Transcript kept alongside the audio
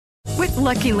With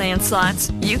Lucky Land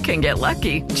Slots, you can get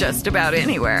lucky just about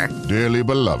anywhere. Dearly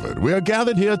beloved, we are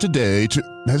gathered here today to...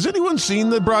 Has anyone seen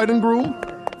the bride and groom?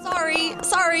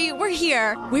 Sorry, we're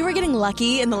here. We were getting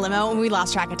lucky in the limo and we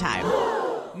lost track of time.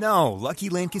 No, Lucky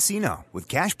Land Casino, with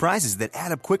cash prizes that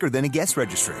add up quicker than a guest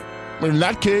registry. In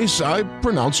that case, I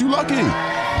pronounce you lucky.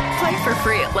 Play for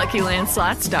free at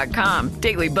LuckyLandSlots.com.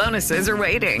 Daily bonuses are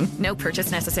waiting. No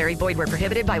purchase necessary. Void where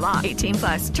prohibited by law.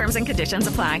 18+. Terms and conditions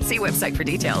apply. See website for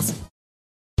details.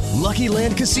 Lucky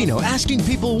Land Casino, asking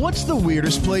people, what's the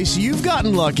weirdest place you've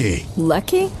gotten lucky?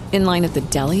 Lucky? In line at the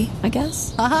deli, I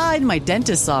guess? Aha, in my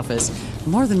dentist's office.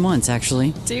 More than once,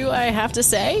 actually. Do I have to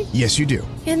say? Yes, you do.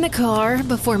 In the car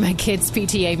before my kids'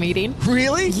 PTA meeting.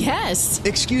 Really? Yes.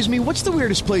 Excuse me, what's the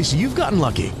weirdest place you've gotten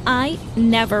lucky? I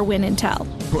never win and tell.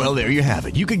 Well, there you have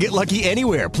it. You can get lucky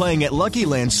anywhere, playing at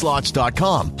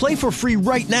LuckyLandSlots.com. Play for free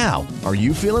right now. Are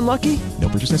you feeling lucky? No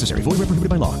purchase necessary. Void where prohibited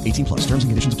by law. 18+. Terms and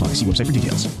conditions apply. See website for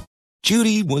details.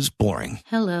 Judy was boring.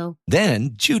 Hello.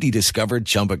 Then Judy discovered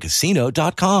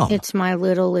ChumbaCasino.com. It's my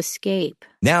little escape.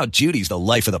 Now Judy's the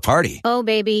life of the party. Oh,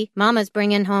 baby, mama's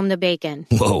bringing home the bacon.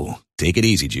 Whoa, take it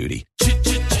easy, Judy.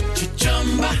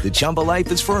 The Chumba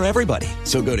life is for everybody.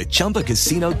 So go to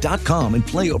ChumbaCasino.com and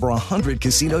play over 100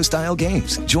 casino-style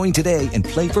games. Join today and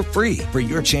play for free for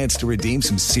your chance to redeem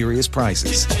some serious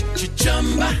prizes.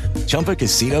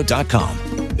 ChumbaCasino.com.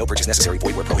 No purchase necessary.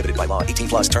 Void where prohibited by law.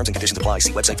 18+. Terms and conditions apply.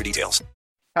 See website for details.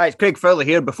 Hi, it's Craig Fowler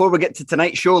here. Before we get to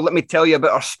tonight's show, let me tell you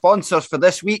about our sponsors for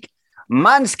this week.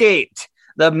 Manscaped,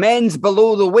 the men's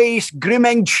below-the-waist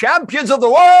grooming champions of the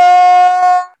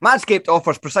world! Manscaped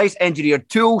offers precise engineered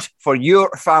tools for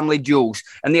your family jewels,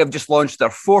 and they have just launched their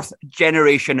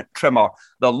 4th-generation trimmer,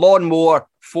 the Lawnmower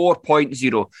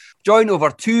 4.0. Join over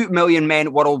 2 million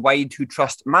men worldwide who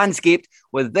trust Manscaped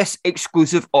with this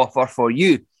exclusive offer for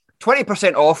you.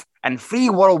 20% off and free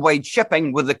worldwide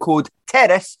shipping with the code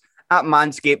TERRACE at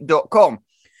manscaped.com.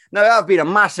 Now, I've been a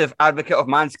massive advocate of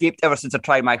Manscaped ever since I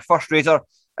tried my first razor,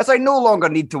 as I no longer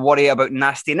need to worry about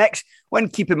nasty nicks when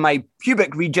keeping my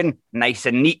pubic region nice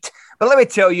and neat. But let me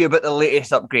tell you about the latest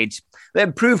upgrades. The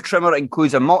improved trimmer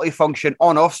includes a multifunction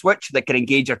on-off switch that can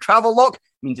engage your travel lock,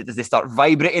 means it doesn't start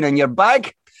vibrating in your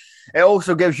bag. It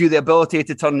also gives you the ability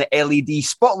to turn the LED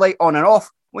spotlight on and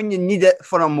off when you need it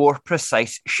for a more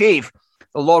precise shave.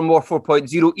 The Lawnmower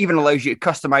 4.0 even allows you to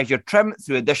customize your trim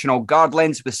through additional guard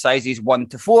lengths with sizes 1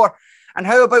 to 4. And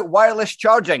how about wireless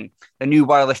charging? The new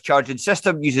wireless charging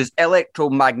system uses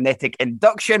electromagnetic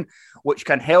induction, which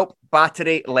can help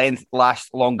battery length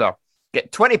last longer.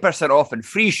 Get 20% off and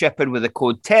free shipping with the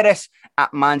code TERRACE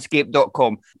at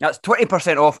manscaped.com. That's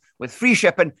 20% off with free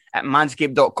shipping at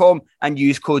manscaped.com and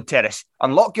use code TERRACE.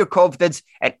 Unlock your confidence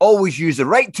and always use the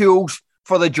right tools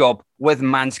for the job with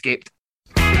Manscaped.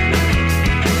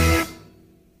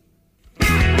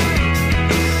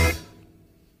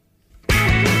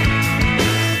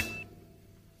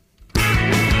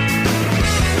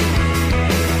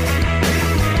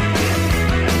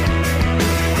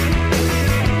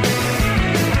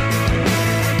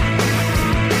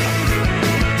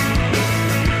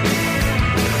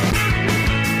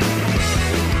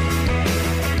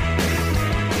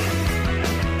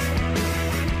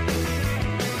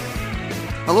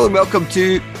 Hello and welcome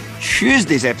to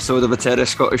Tuesday's episode of the Terrace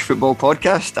Scottish Football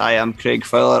Podcast. I am Craig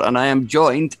Fowler and I am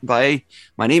joined by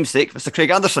my namesake, Mr.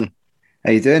 Craig Anderson.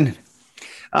 How you doing?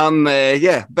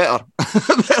 Better.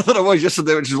 Better than I was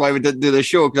yesterday, which is why we didn't do the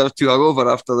show, because I was too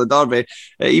hungover after the derby,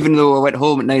 even though I went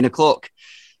home at 9 o'clock.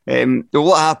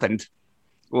 What happened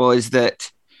was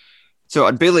that, so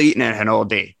I'd barely eaten anything all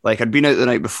day. Like, I'd been out the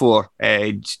night before,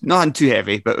 nothing too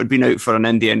heavy, but I'd been out for an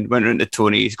Indian, went round to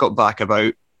Tony's, got back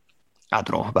about, I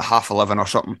don't know, about 11:30 or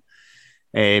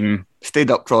something.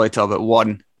 Stayed up probably till about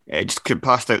 1. Just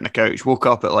passed out on the couch. Woke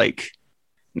up at like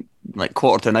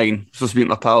 9:15. Supposed to be at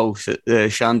my pals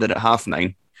at Shandon at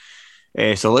 9:30.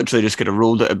 So literally just kind of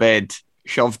rolled out of bed,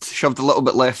 shoved a little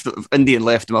bit of Indian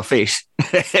left in my face.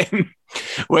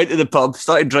 Went to the pub,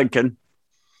 started drinking.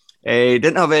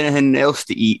 Didn't have anything else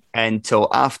to eat until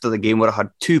after the game, where I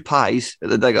had 2 pies at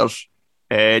the Diggers,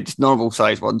 just normal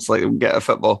size ones, like we get at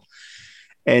football.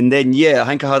 And then, I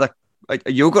think I had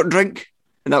a yogurt drink,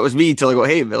 and that was me till I got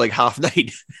home at like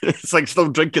 9:30. It's like still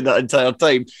drinking that entire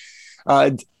time.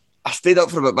 And I stayed up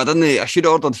for a bit, but I should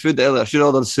have ordered food earlier. I should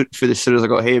have ordered food as soon as I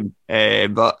got home.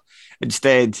 But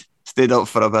instead, stayed up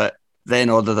for a bit,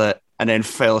 then ordered it, and then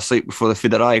fell asleep before the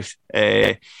food arrived.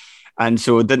 And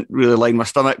so it didn't really line my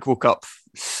stomach. Woke up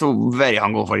so very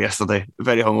hungover yesterday,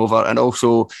 very hungover. And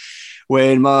also,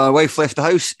 when my wife left the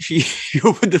house, she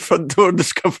opened the front door and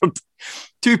discovered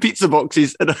 2 pizza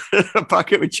boxes and a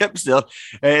packet with chips there.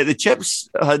 The chips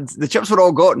were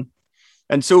all gone.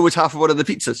 and so was half of one of the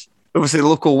pizzas. Obviously, the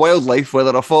local wildlife,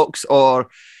 whether a fox or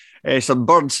some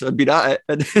birds, had been at it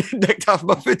and nicked half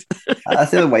my food. I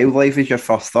say the wildlife is your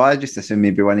first thought. I just assume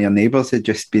maybe one of your neighbours had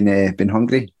just been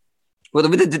hungry. Well, I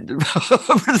would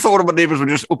have thought one of my neighbours would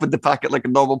just open the packet like a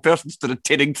normal person instead of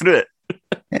tearing through it.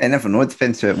 I never know. It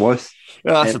depends who it was.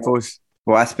 Yeah, I suppose.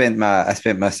 Well, I spent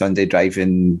my Sunday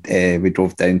driving. We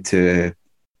drove down to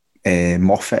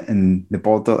Moffat and the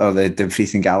border, or the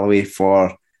Dumfries and Galloway,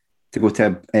 to go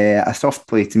to a soft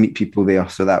play to meet people there.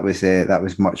 So that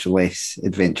was much less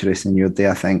adventurous than your day,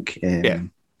 I think.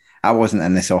 I wasn't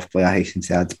in the soft play, I hasten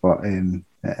to add, but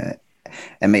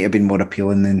it might have been more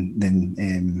appealing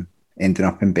than ending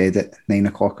up in bed at 9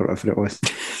 o'clock or whatever it was.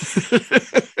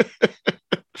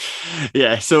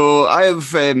 Yeah, so I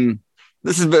have.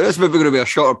 This is maybe going to be a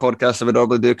shorter podcast than I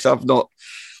normally do, because I've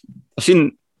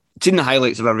seen the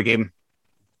highlights of every game.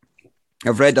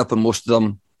 I've read up on most of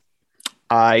them.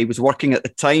 I was working at the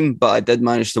time, but I did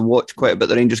manage to watch quite a bit of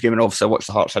the Rangers game, and obviously I watched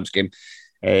the Hearts Hibs game,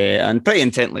 and pretty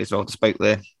intently as well, despite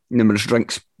the numerous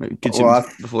drinks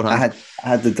beforehand. I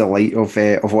had the delight of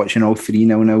watching all 3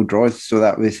 0-0 draws, so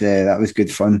that was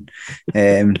good fun.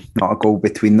 Not a goal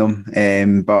between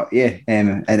them, but yeah,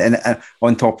 and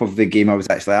on top of the game I was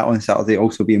actually at on Saturday,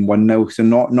 also being 1-0, so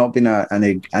not been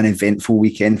an eventful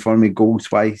weekend for me goals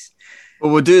wise.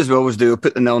 What we'll do as we always do, we'll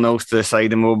put the 0-0s to the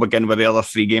side and we'll begin with the other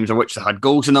 3 games of which they had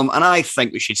goals in them. And I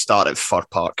think we should start at Fir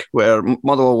Park, where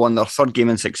Motherwell won their 3rd game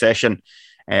in succession.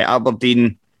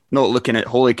 Aberdeen not looking at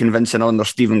wholly convincing on their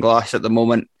Stephen Glass at the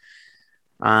moment.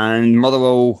 And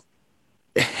Motherwell,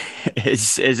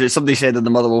 as somebody said in the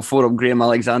Motherwell forum, Graham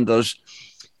Alexander's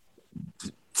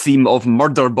theme of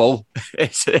Murderball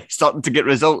is starting to get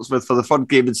results for the 3rd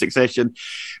game in succession.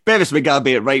 Bevis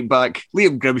McGabby at right back,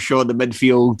 Liam Grimshaw in the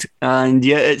midfield, and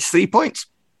yeah, it's 3 points.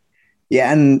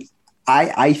 Yeah, and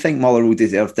I think Motherwell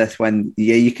deserved this win.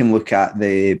 Yeah, you can look at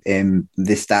the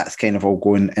stats kind of all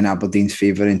going in Aberdeen's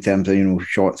favour in terms of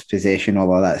shots, possession,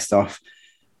 all of that stuff.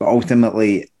 But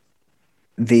ultimately,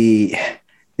 they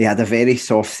had a very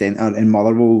soft centre, and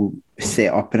Motherwell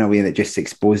set up in a way that just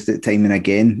exposed it time and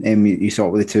again. You saw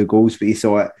it with the 2 goals, but you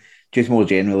saw it just more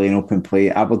generally in open play.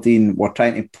 Aberdeen were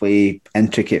trying to play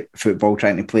intricate football,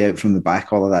 trying to play out from the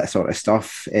back, all of that sort of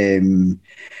stuff.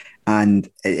 And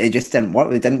it just didn't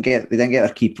work. They didn't get their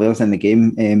key players in the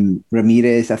game.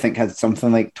 Ramirez, I think, had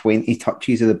something like 20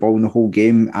 touches of the ball in the whole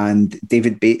game, and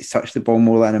David Bates touched the ball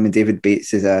more than him. And David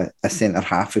Bates is a centre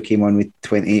half who came on with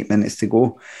 28 minutes to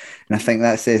go. And I think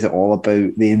that says it all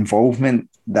about the involvement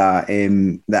that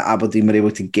Aberdeen were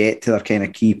able to get to their kind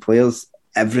of key players.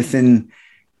 Everything.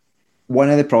 One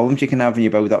of the problems you can have when you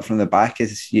build up from the back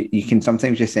is you can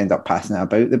sometimes just end up passing it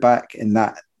about the back, and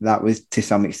that was to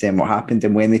some extent what happened.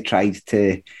 And when they tried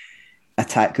to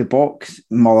attack the box,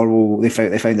 Motherwell they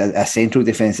found a central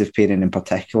defensive pairing in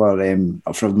particular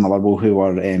from Motherwell who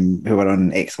were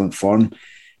on excellent form.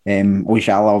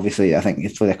 Ojala, obviously, I think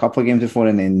he's played a couple of games before,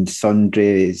 and then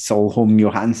Sondre Solholm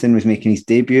Johansson was making his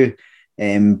debut.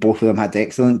 Both of them had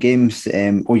excellent games.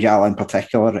 Ojala in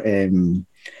particular,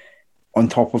 on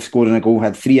top of scoring a goal,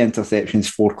 had 3 interceptions,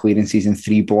 4 clearances and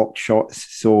 3 blocked shots.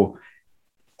 So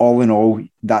all in all,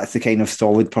 that's the kind of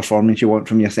solid performance you want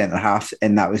from your centre-halves,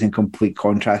 and that was in complete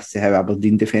contrast to how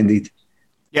Aberdeen defended.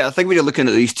 Yeah, I think when you're looking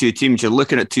at these 2 teams, you're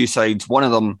looking at 2 sides. One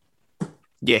of them,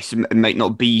 yes, it might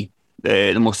not be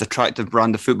the most attractive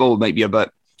brand of football. It might be a bit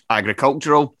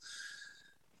agricultural.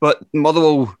 But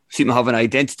Motherwell seem to have an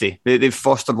identity. They've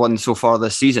fostered one so far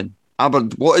this season.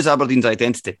 What is Aberdeen's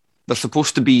identity? They're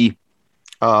supposed to be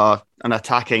an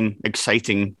attacking,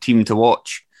 exciting team to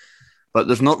watch. But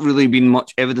there's not really been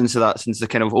much evidence of that since the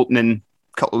kind of opening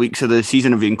couple of weeks of the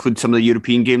season, if you include some of the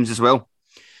European games as well.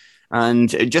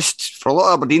 And it just, for a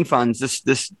lot of Aberdeen fans,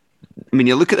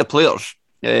 you look at the players,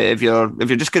 if you're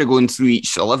just kind of going through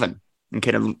each 11 and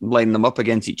kind of lining them up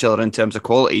against each other in terms of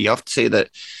quality, you have to say that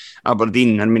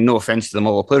Aberdeen, no offence to them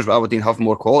all the players, but Aberdeen have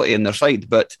more quality in their side.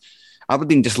 But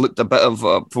Aberdeen just looked a bit of,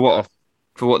 for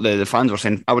what the fans were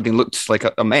saying, Aberdeen looked like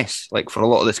a mess. Like for a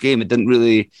lot of this game,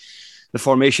 the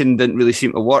formation didn't really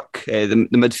seem to work. The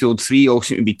midfield 3 all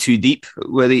seemed to be too deep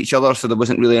with each other, so there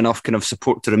wasn't really enough kind of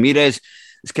support to Ramirez.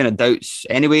 There's kind of doubts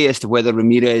anyway as to whether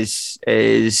Ramirez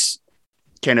is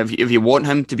kind of, if you want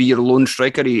him to be your lone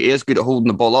striker, he is good at holding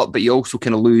the ball up, but you also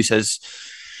kind of lose his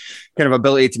kind of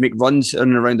ability to make runs in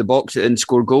and around the box and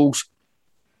score goals.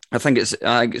 I think it's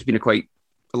been a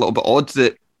little bit odd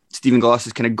that Stephen Glass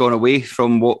has kind of gone away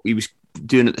from what he was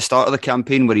doing at the start of the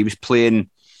campaign, where he was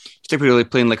typically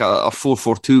playing like a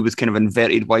 4-4-2 with kind of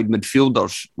inverted wide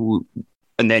midfielders,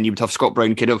 and then you would have Scott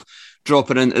Brown kind of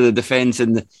dropping into the defence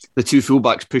and the two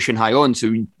fullbacks pushing high on. So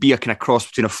it'd be a kind of cross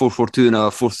between a 4-4-2 and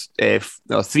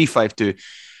a 3-5-2.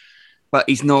 But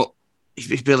he's not.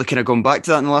 He's barely kind of gone back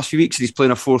to that in the last few weeks. He's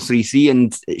playing a 4-3-3,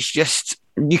 and it's just,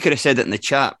 you could have said it in the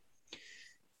chat,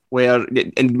 where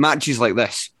in matches like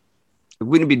this, it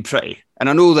wouldn't have been pretty. And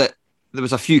I know that there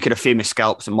was a few kind of famous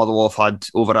scalps that Motherwell had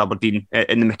over Aberdeen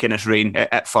in the McInnes reign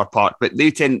at Fir Park, but a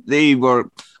lot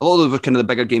of those were kind of the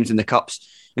bigger games in the cups.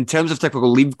 In terms of typical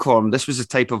league form, this was the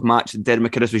type of match that Derek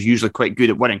McInnes was usually quite good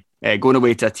at winning, going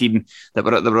away to a team that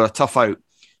were a tough out,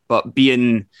 but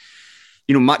being,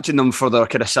 matching them for their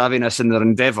kind of savviness and their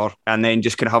endeavour, and then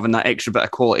just kind of having that extra bit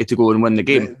of quality to go and win the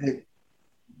game.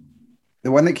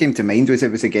 The one that came to mind was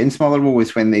against Motherwell,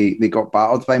 was when they got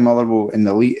battered by Motherwell in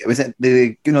the league.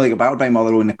 They got battered by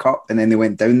Motherwell in the cup, and then they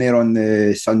went down there on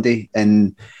the Sunday,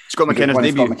 and Scott McKenna's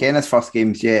debut. Scott McKenna's first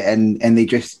games, yeah, and they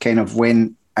just kind of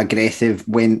went aggressive,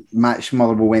 matched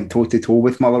Motherwell, went toe to toe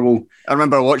with Motherwell. I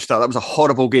remember I watched that. That was a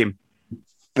horrible game.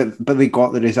 But they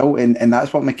got the result, and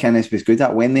that's what McInnes was good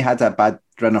at. When they had a bad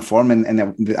run of form, and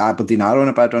the Aberdeen are on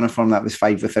a bad run of form, that was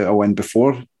 5 without a win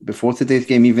before today's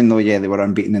game, even though, they were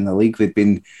unbeaten in the league. They'd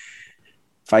been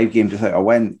 5 games without a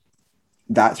win.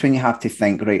 That's when you have to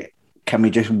think, right, can we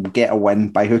just get a win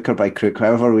by hook or by crook,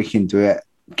 however we can do it,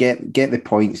 get the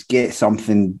points, get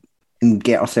something, and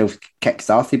get ourselves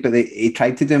kick-started. But he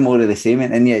tried to do more of the same,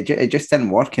 and it just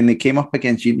didn't work. And they came up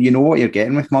against, you know what you're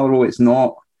getting with Motherwell. It's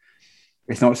not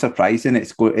surprising.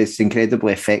 It's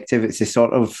incredibly effective. It's a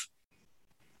sort of,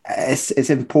 it's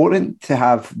important to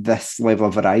have this level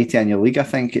of variety in your league. I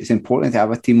think it's important to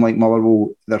have a team like Motherwell.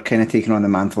 They're kind of taking on the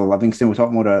mantle of Livingston. We'll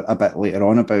talk more a bit later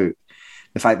on about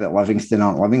the fact that Livingston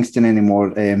aren't Livingston anymore,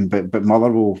 but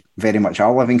Motherwell very much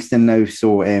are Livingston now.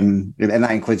 So, and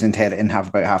that includes inheriting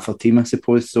about half their team, I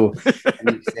suppose. So it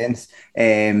makes sense.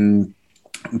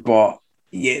 But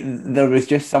yeah, there was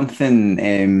just something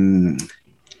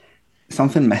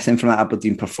missing from that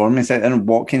Aberdeen performance. And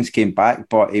Watkins came back,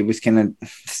 but he was kind of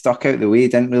stuck out the way. He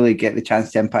didn't really get the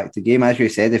chance to impact the game. As you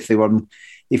said, if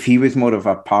he was more of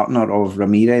a partner of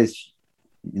Ramirez,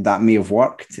 that may have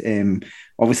worked.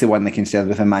 Obviously, one they concerned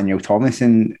with Emmanuel Thomas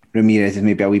and Ramirez is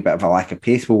maybe a wee bit of a lack of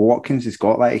pace. Well, Watkins has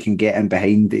got that. He can get in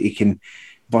behind, that he can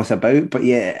boss about. But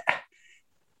yeah,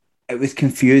 it was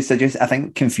confused. I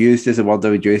think confused is the word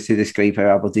I would use to describe how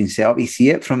Aberdeen set up. You see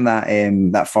it from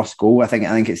that first goal. I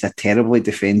think it's a terribly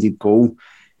defended goal.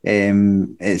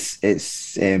 It's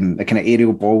a kind of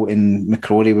aerial ball in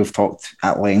McCrory. We've talked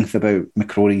at length about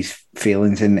McCrory's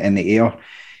failings in the air.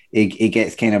 He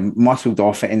gets kind of muscled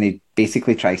off it, and he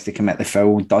basically tries to commit the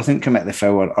foul, doesn't commit the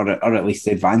foul, or at least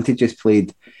the advantage is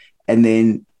played, and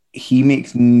then he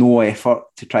makes no effort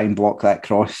to try and block that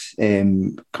cross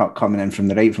coming in from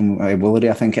the right, from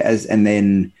Woolery, I think it is. And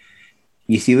then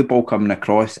you see the ball coming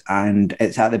across, and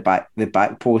it's at the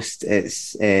back post.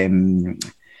 It's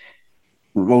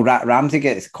Ramsey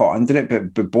gets caught under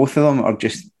it, but both of them are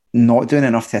just not doing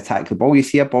enough to attack the ball. You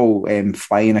see a ball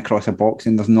flying across a box,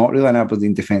 and there's not really an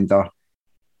Aberdeen defender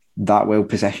that well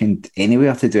positioned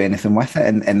anywhere to do anything with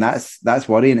it, and that's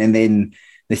worrying. And then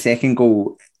the second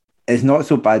goal is not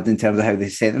so bad in terms of how the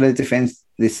centre of the defence,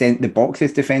 the box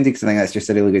is defended, because I think that's just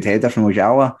a really good header from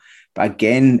Ojala. But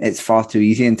again, it's far too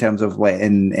easy in terms of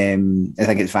letting, I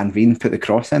think it's Van Veen put the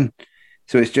cross in.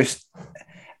 So it's just,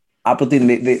 Aberdeen,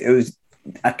 it was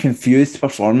a confused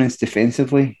performance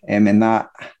defensively, and that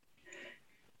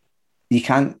you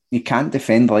can't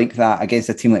defend like that against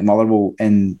a team like Motherwell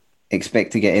and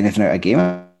expect to get anything out of a game,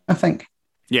 I think.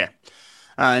 Yeah.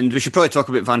 And we should probably talk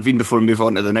about Van Veen before we move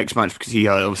on to the next match, because he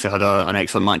obviously had an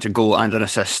excellent match, a goal and an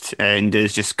assist, and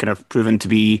is just kind of proven to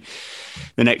be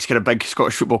the next kind of big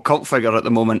Scottish football cult figure at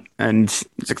the moment. And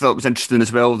I thought it was interesting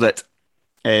as well that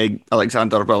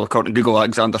Alexander, well, according to Google,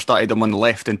 Alexander started him on the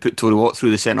left and put Tony Watt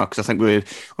through the centre, because I think we're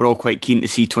all quite keen to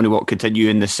see Tony Watt continue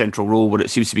in this central role where it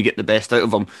seems to be getting the best out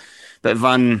of him. But if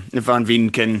Van Veen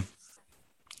can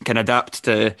adapt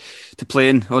to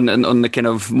playing on the kind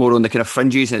of more on the kind of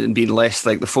fringes and being less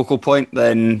like the focal point,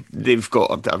 then they've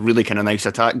got a really kind of nice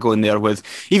attack going there with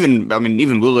even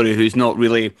Woolery, who's not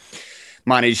really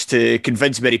managed to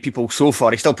convince many people so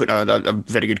far. He's still putting a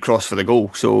very good cross for the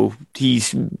goal. So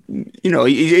he's, I'm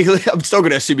still going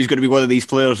to assume he's going to be one of these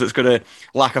players that's going to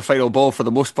lack a final ball for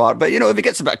the most part. But, if he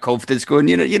gets a bit of confidence going,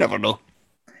 you never know.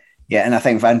 Yeah, and I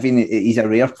think Van Veen, he's a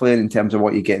rare player in terms of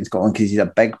what you get in Scotland, because he's a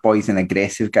big boy, he's an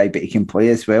aggressive guy, but he can play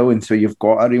as well. And so you've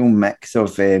got a real mix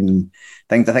of things.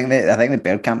 I think the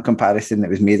Bergkamp comparison that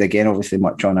was made, again, obviously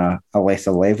much on a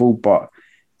lesser level, but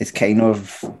it's kind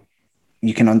of,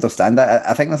 you can understand that.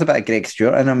 I think there's a bit of Greg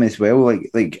Stewart in him as well.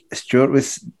 Like Stewart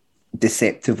was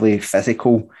deceptively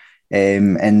physical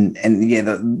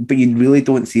But you really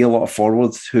don't see a lot of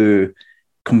forwards who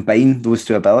combine those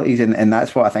two abilities, and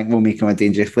that's what I think will make him a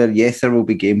dangerous player. Yes, there will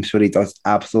be games where he does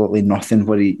absolutely nothing,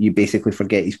 where you basically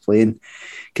forget he's playing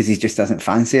because he just doesn't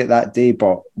fancy it that day.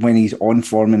 But when he's on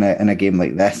form in a game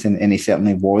like this, and he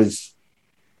certainly was,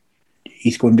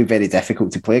 he's going to be very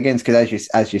difficult to play against, because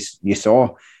as you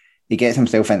saw, he gets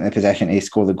himself into the position to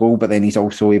score the goal, but then he's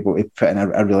also able to put in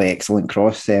a really excellent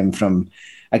cross from.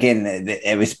 Again,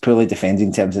 it was poorly defended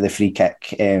in terms of the free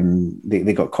kick.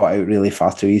 They got caught out really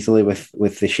far too easily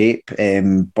with the shape.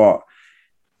 But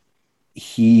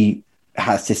he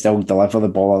has to still deliver the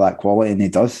ball of that quality, and he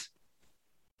does.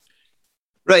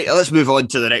 Right, let's move on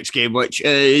to the next game, which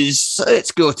is,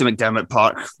 let's go to McDermott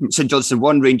Park. St Johnstone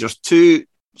 1, Rangers 2.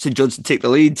 St Johnstone take the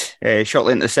lead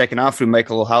shortly into the second half through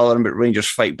Michael O'Halloran, but Rangers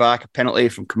fight back. A penalty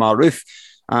from Kamar Roof.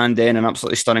 And then an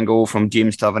absolutely stunning goal from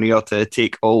James Tavernier to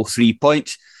take all 3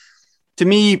 points. To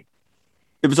me,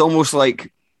 it was almost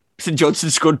like St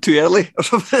Johnstone scored too early or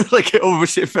something. Like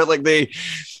it felt like they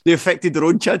affected their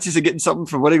own chances of getting something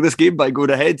from winning this game by going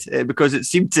ahead, because it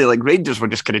seemed to like Rangers were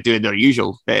just kind of doing their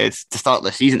usual to start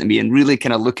the season to me, and really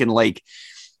kind of looking like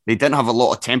they didn't have a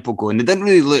lot of tempo going. They didn't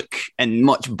really look in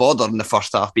much bother in the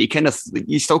first half, but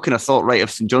you still kind of thought, right,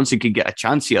 if St Johnstone could get a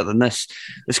chance here, then this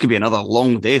could be another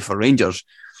long day for Rangers.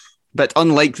 But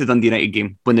unlike the Dundee United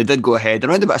game, when they did go ahead,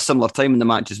 around about a similar time in the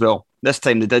match as well, this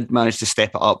time they did manage to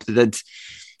step it up. They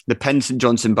pinned St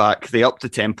Johnstone back, they upped the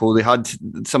tempo, they had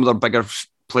some of their bigger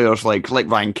players like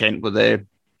Ryan Kent with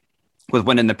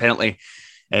winning the penalty,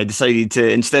 decided to,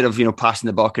 instead of passing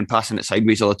the buck and passing it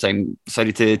sideways all the time,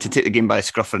 decided to take the game by the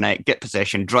scruff of the neck, get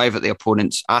possession, drive at the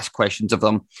opponents, ask questions of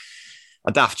them.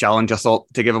 A daft challenge, I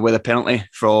thought, to give away the penalty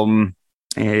from...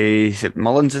 is it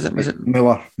Mullins? Was it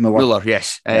Muller?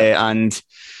 Yes. Yeah. And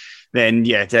then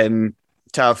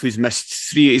Tav, who's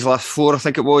missed 3 of his last 4, I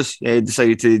think it was,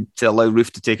 decided to allow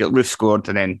Roof to take it. Roof scored,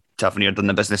 and then Tavernier done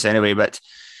the business anyway. But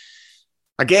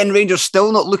again, Rangers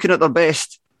still not looking at their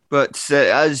best. But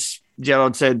as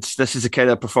Gerard said, this is the kind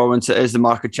of performance that is the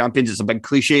mark of champions. It's a big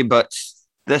cliche, but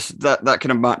that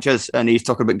kind of match is, and he's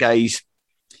talking about guys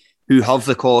who have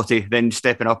the quality, then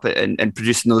stepping up and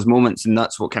producing those moments, and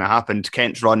that's what kind of happened.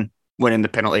 Kent's run, winning the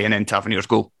penalty, and then Tavernier's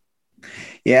goal.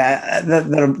 Yeah,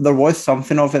 there was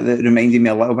something of it that reminded me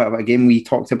a little bit of a game we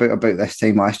talked about this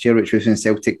time last year, which was when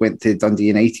Celtic went to Dundee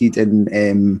United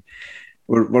and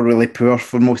were really poor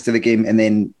for most of the game, and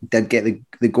then did get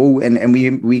the goal, and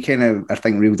we kind of, I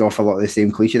think, reeled off a lot of the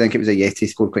same cliches. I think it was a Yeti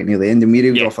scored quite near the end, and we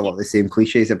reeled off a lot of the same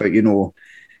cliches about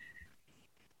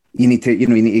you need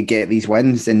to get these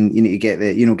wins, and you need to get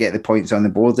the points on the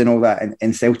board and all that.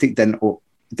 And Celtic didn't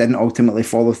ultimately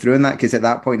follow through on that, because at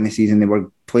that point in the season they were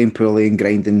playing poorly and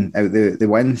grinding out the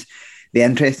wins. The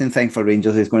interesting thing for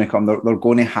Rangers is going to come. They're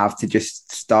going to have to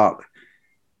just start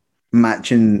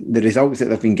matching the results that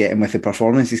they've been getting with the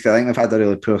performances, because I think they've had a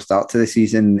really poor start to the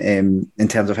season in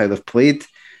terms of how they've played.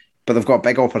 But they've got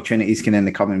big opportunities in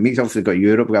the coming weeks. Obviously, they've got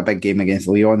Europe. We've got a big game against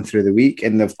Lyon through the week,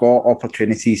 and they've got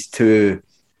opportunities to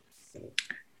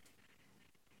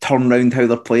turn round how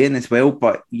they're playing as well.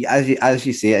 But as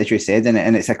you said,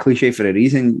 and it's a cliche for a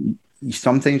reason,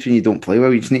 sometimes when you don't play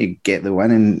well, you just need to get the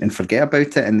win and forget about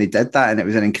it. And they did that, and it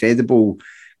was an incredible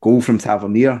goal from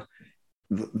Tavernier.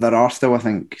 There are still, I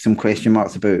think, some question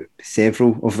marks about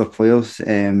several of the players.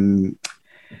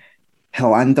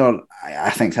 Helander, I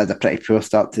think, had a pretty poor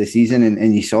start to the season,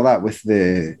 and you saw that with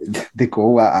the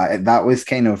goal. That was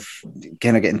kind of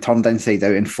getting turned inside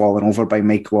out and falling over by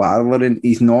Michael O'Halloran.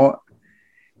 He's not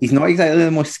exactly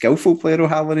the most skillful player,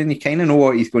 O'Halloran. You kind of know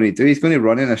what he's going to do. He's going to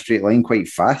run in a straight line quite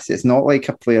fast. It's not like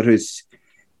a player who's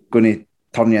going to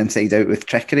turn you inside out with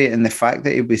trickery. And the fact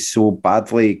that he was so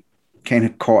badly kind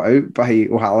of caught out by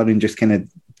O'Halloran just kind of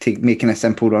making a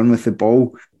simple run with the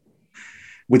ball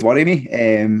would worry me.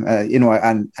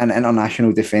 An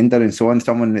international defender and so on,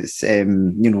 someone that's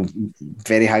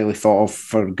very highly thought of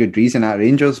for good reason at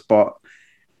Rangers, but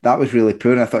that was really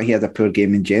poor, and I thought he had a poor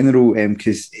game in general,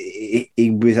 because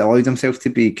he was allowed himself to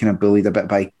be kind of bullied a bit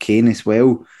by Kane as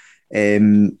well.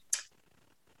 So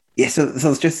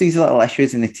there's just these little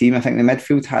issues in the team. I think the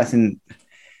midfield hasn't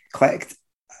clicked.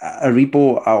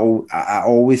 Aribo, I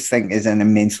always think, is an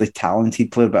immensely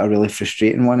talented player, but a really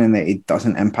frustrating one, in that he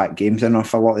doesn't impact games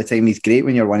enough a lot of the time. He's great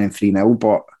when you're winning 3-0,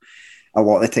 but a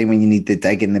lot of the time when you need the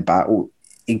dig in the battle,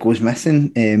 he goes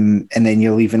missing, and then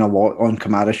you're leaving a lot on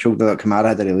Kamara's shoulder. Kamara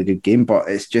had a really good game, but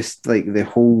it's just like the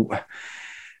whole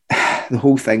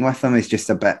thing with him is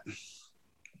just a bit.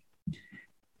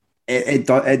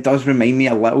 It does remind me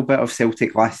a little bit of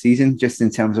Celtic last season, just in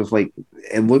terms of, like,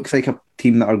 it looks like a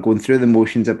team that are going through the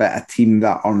motions a bit, a team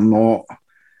that are not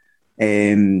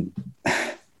a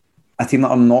team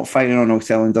that are not firing on all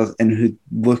cylinders and who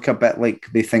look a bit like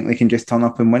they think they can just turn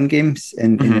up and win games,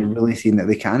 and you're really seeing that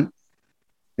they can't.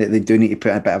 That they do need to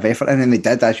put a bit of effort in, and they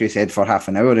did, as you said, for half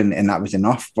an hour, and that was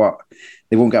enough. But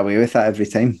they won't get away with that every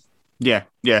time. Yeah.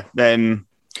 I mean,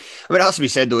 it has to be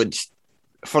said though, it's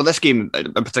for this game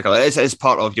in particular, it is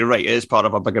part of. You're right, it is part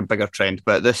of a bigger trend.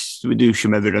 But this, we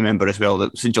should maybe remember as well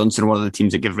that St Johnstone are one of the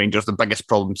teams that give Rangers the biggest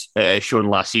problems shown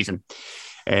last season.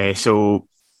 So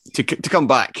to come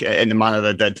back in the manner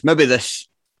they did, maybe this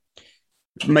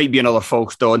might be another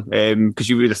false dawn, because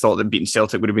you would have thought that beating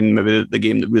Celtic would have been maybe the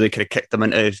game that really kind of kicked them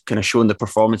into kind of showing the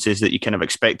performances that you kind of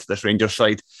expect this Rangers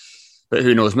side. But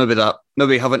who knows? Maybe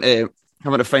having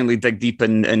to finally dig deep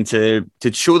into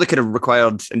to show the kind of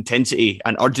required intensity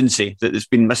and urgency that has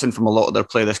been missing from a lot of their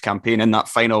play this campaign in that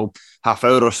final half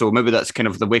hour or so. Maybe that's kind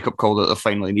of the wake up call that they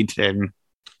finally need.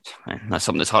 That's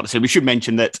something that's hard to say. We should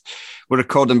mention that we're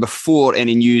recording before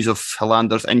any news of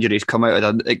Hillander's injuries come out.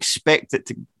 I'd expect it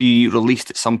to be released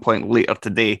at some point later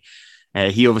today.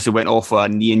 He obviously went off with a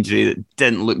knee injury that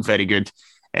didn't look very good.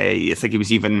 I think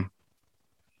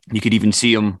you could even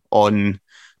see him on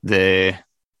the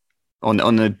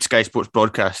Sky Sports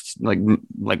broadcast, like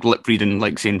lip reading,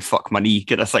 like saying "fuck my knee"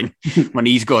 kind of thing. My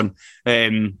knee's gone,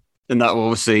 and that will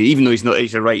obviously, even though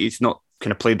he's right, he's not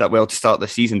kind of played that well to start the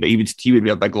season, but he would be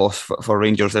a big loss for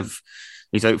Rangers if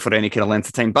he's out for any kind of length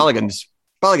of time. Balogun's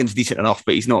decent enough,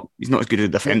 but he's not as good a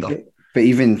defender. But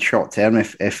even short term,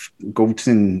 if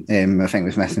Goldson, I think,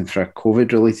 was missing for a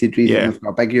COVID related reason, we've got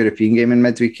a big European game in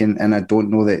midweek, and I don't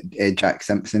know that Jack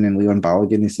Simpson and Leon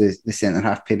Balogun is the centre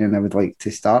half pairing I would like to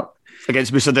start.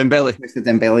 Against Moussa Dembele. Moussa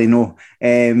Dembele, no.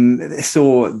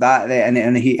 So that, and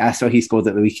I saw he scored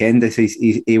at the weekend. So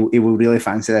he will really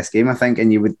fancy this game, I think.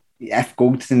 And you would, if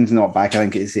Goldson's not back, I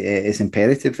think it's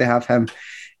imperative they have him.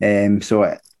 It's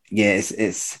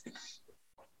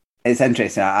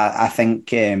interesting. I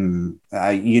think you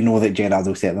know that Gerrard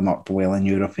will set them up well in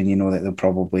Europe, and you know that they'll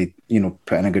probably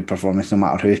put in a good performance no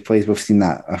matter who plays. We've seen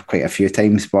that quite a few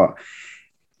times, but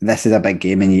this is a big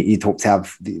game, and you'd hope to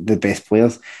have the best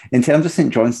players. In terms of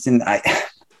St Johnstone,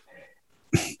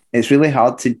 it's really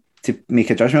hard to make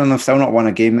a judgment on them. They've still not won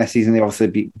a game this season. They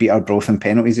obviously beat Arbroath in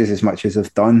penalties as much as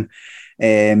they've done.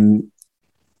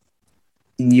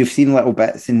 You've seen little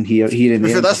bits in here and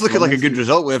there. That's looking like a good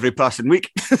result with every passing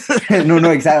week. No,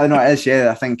 exactly. No, it is.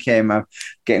 Yeah, I think I'm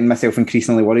getting myself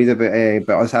increasingly worried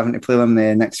about us having to play them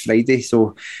next Friday.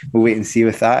 So we'll wait and see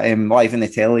with that. Live in the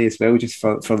telly as well, just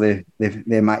for the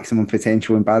maximum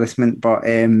potential embarrassment. But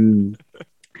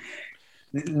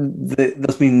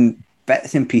there's been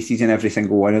bits and pieces in every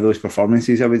single one of those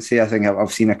performances, I would say. I think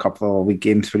I've seen a couple of league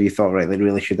games where you thought, right, they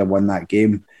really should have won that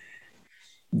game.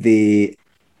 They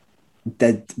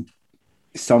did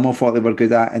some of what they were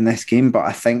good at in this game, but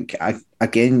I think,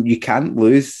 again, you can't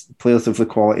lose players of the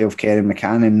quality of Kerr and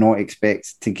McCann and not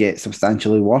expect to get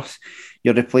substantially worse.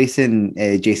 You're replacing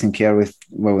Jason Kerr with,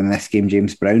 well, in this game,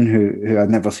 James Brown, who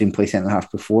I'd never seen play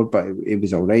centre-half before, but it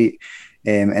was all right.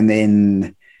 And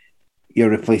then you're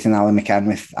replacing Ali McCann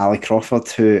with Ali Crawford,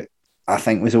 who I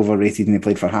think was overrated and he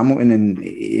played for Hamilton, and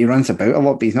he runs about a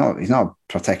lot, but he's not a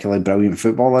particularly brilliant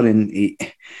footballer, and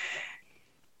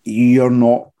you're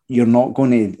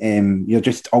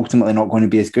just ultimately not going to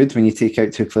be as good when you take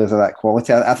out two players of that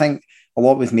quality. I think a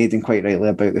lot was made, and quite rightly,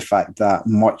 about the fact that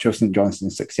much of St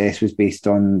Johnstone's success was based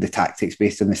on the tactics,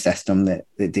 based on the system that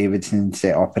Davidson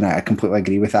set up, and I completely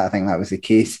agree with that. I think that was the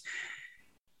case,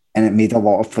 and it made a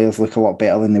lot of players look a lot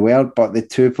better than they were. But the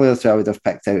two players who I would have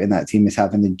picked out in that team as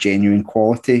having the genuine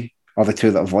quality are the two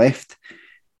that have left,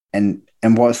 and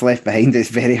what's left behind is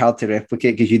very hard to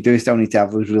replicate, because you do still need to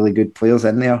have those really good players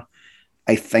in there.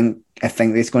 I think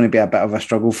it's going to be a bit of a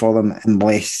struggle for them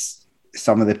unless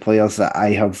some of the players that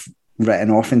I have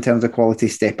written off in terms of quality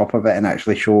step up a bit and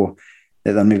actually show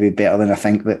that they're maybe better than I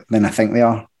think they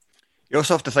are. You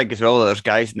also have to think as well that there's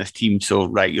guys in this team. So,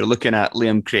 right, you're looking at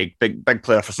Liam Craig, big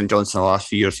player for St Johnstone the last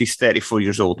few years. He's 34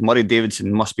 years old. Murray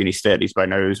Davidson must be in his 30s by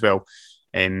now as well.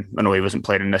 I know he wasn't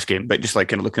playing in this game, but just like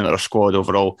kind of looking at our squad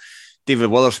overall.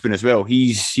 David Witherspoon as well.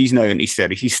 He's now in his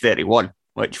 30s. He's 31,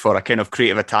 which for a kind of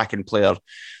creative attacking player,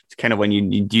 it's kind of when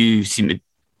you do seem to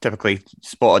typically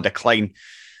spot a decline.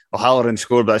 O'Halloran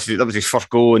scored, but that was his first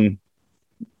goal, and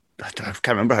I can't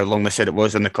remember how long they said it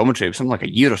was in the commentary. It was something like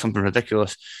a year or something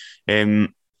ridiculous.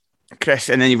 Chris,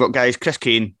 and then you've got guys, Chris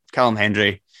Kane, Callum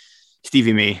Hendry,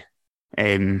 Stevie May,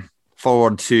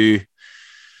 forwards who,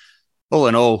 all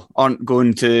in all, aren't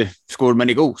going to score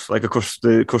many goals like across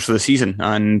the course of the season.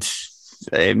 And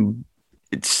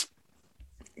it's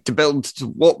to build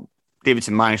what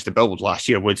Davidson managed to build last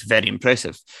year was very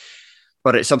impressive.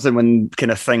 But it's something when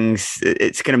kind of things,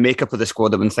 it's kind of makeup of the squad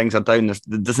that when things are down,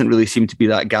 there doesn't really seem to be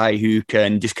that guy who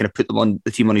can just kind of put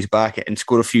the team on his back and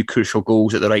score a few crucial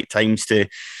goals at the right times to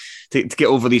get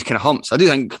over these kind of humps. I do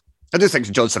think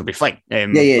Johnson will be fine.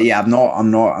 Yeah.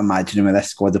 I'm not imagining with this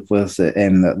squad of players that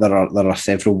there are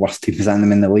several worse teams than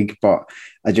them in the league, but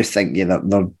I just think they're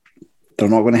not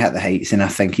going to hit the heights, and I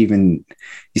think even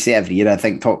you say every year, I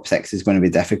think top 6 is going to be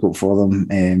difficult for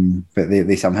them, but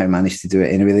they somehow manage to do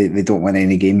it anyway. They don't win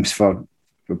any games for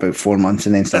about 4 months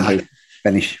and then somehow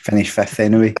finish 5th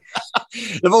anyway.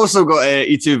 They've also got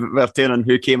Itu Vertinen,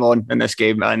 who came on in this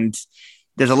game, and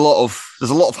there's a lot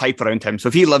of hype around him. So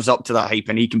if he lives up to that hype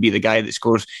and he can be the guy that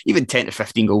scores even 10 to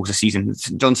 15 goals a season,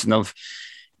 Johnson have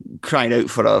crying out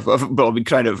for I've been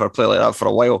crying out for a player like that for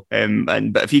a while.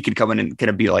 But if he could come in and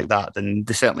kind of be like that, then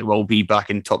they certainly will be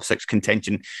back in top 6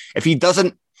 contention. If he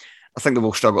doesn't, I think they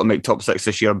will struggle to make top 6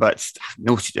 this year. But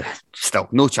no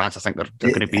chance. I think they're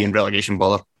going to be in relegation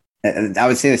bother. I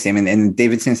would say the same, and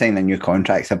Davidson signing a new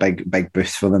contract's a big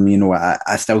boost for them. You know,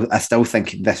 I still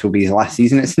think this will be his last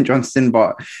season at St Johnstone,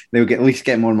 but they'll at least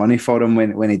get more money for him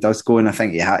when he does go. And I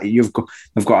think they've got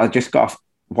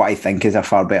what I think is a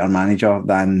far better manager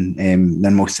than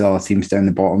most of the other teams down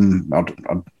the bottom.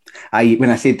 When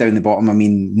I say down the bottom, I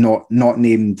mean not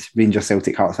named Rangers,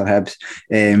 Celtic, Hearts or Hibs.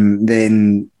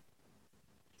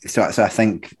 So I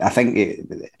think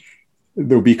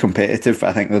they'll be competitive, but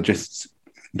I think they're just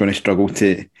going to struggle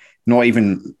to not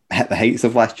even hit the heights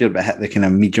of last year, but hit the kind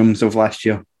of mediums of last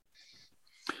year.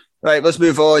 Right, let's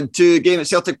move on to a game at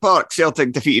Celtic Park.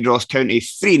 Celtic defeated Ross County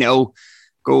 3-0.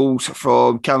 Goals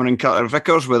from Cameron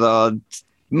Carter-Vickers with a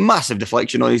massive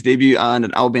deflection on his debut and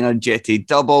an Albion Ajeti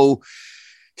double.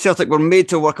 Celtic were made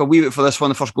to work a wee bit for this one.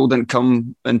 The first goal didn't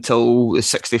come until the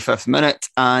 65th minute,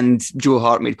 and Joe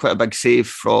Hart made quite a big save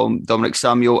from Dominic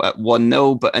Samuel at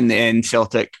 1-0. But in the end,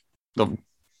 Celtic,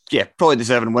 probably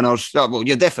deserving winners. Well,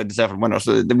 you're definitely deserving winners.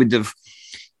 They would have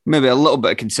maybe a little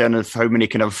bit of concern of how many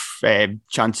kind of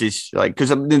chances, like, because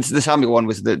the Samuel one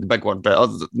was the big one, but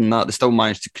other than that, they still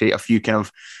managed to create a few kind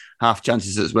of half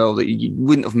chances as well that you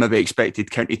wouldn't have maybe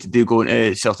expected County to do going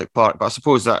to Celtic Park. But I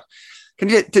suppose that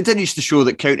continues to show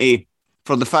that County,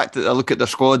 for the fact that I look at their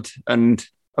squad and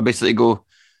I basically go,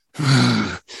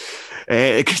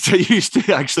 it continues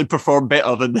to actually perform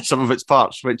better than the sum of its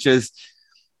parts, which is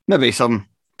maybe some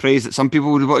praise that some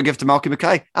people would want to give to Malky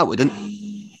Mackay. I wouldn't.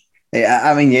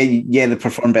 I mean, they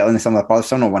performed better than some of the players.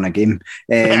 Still not won a game.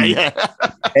 But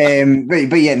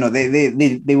yeah, no,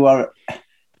 they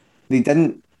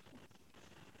didn't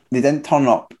turn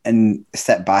up and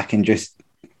sit back and just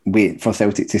wait for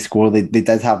Celtic to score. They did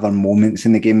have their moments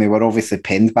in the game. They were obviously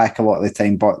penned back a lot of the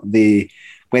time, but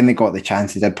when they got the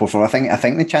chance, they did perform. I think it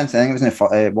was in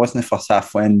the first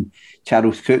half when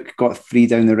Charles Cook got 3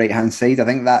 down the right hand side. I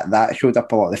think that showed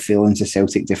up a lot of the failings of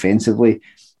Celtic defensively.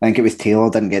 I think it was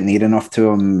Taylor didn't get near enough to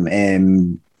him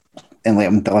and let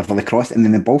him deliver the cross, and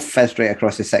then they both fizzed right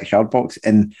across the 6-yard box,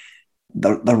 and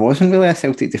there wasn't really a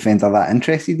Celtic defender that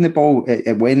interested in the ball.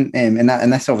 It went,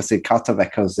 and this obviously Carter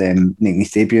Vickers making his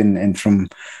debut, and from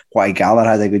what I gather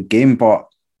had a good game, but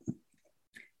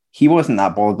he wasn't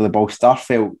that bothered with the ball.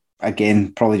 Starfelt,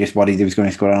 again, probably just worried he was going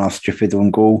to score another stupid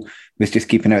own goal, was just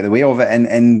keeping out of the way of it,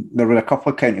 and there were a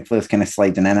couple of County players kind of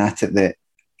sliding in at it that,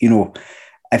 you know,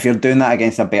 if you're doing that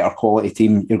against a better quality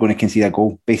team, you're going to concede a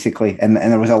goal, basically. And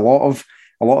there was a lot of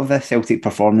this Celtic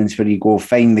performance where you go,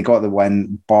 fine, they got the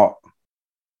win, but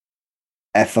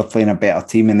if they're playing a better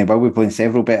team, and they will be playing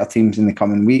several better teams in the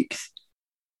coming weeks,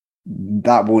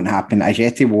 that won't happen.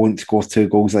 Ajeti won't score 2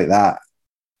 goals like that.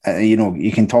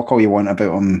 You can talk all you want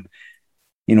about him,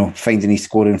 finding his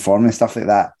scoring form and stuff like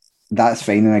that. That's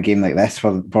fine in a game like this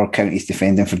where County's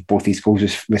defending for both these goals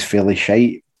was fairly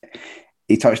shite.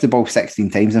 He touched the ball 16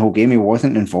 times the whole game. He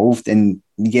wasn't involved. And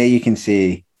yeah, you can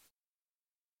say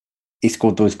he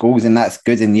scored those goals and that's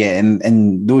good. And yeah,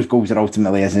 and those goals are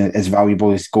ultimately as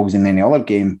valuable as goals in any other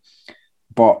game.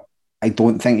 But I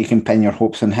don't think you can pin your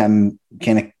hopes on him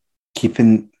kind of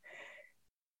keeping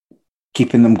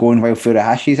them going while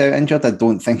Furuhashi's out injured. I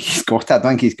don't think he's got it. I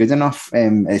don't think he's good enough,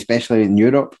 especially in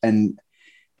Europe. And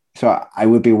so I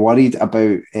would be worried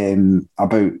about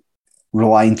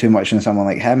relying too much on someone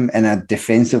like him. And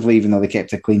defensively, even though they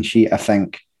kept a clean sheet, I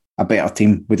think a better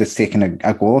team would have taken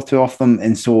a goal or 2 off them.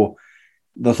 And so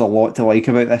there's a lot to like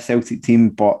about this Celtic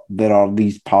team, but there are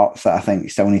these parts that I think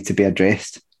still need to be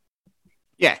addressed.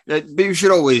 Yeah, but we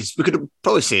could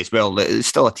probably say as well that it's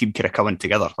still a team kind of coming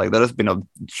together. Like there has been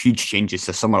huge changes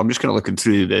this summer. I'm just kind of looking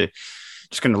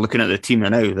at the team now.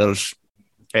 There's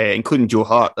including Joe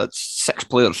Hart. That's 6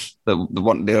 players that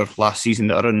weren't there last season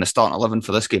that are in the starting 11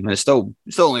 for this game, and it's still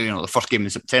only the first game in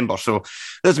September, so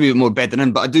there's a wee bit more bedding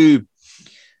in. But I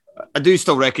do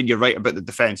still reckon you're right about the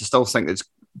defence. I still think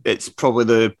it's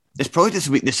probably just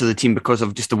the weakness of the team because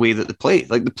of just the way that they play.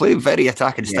 Like, they play very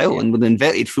attacking style, and with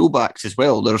inverted fullbacks as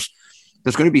well,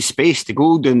 there's going to be space to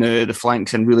go down the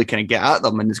flanks and really kind of get at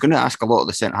them, and it's going to ask a lot of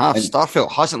the centre halves.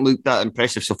 Starfelt hasn't looked that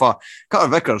impressive so far. Carter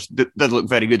Vickers did look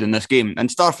very good in this game, and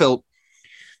Starfelt,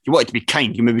 if you wanted to be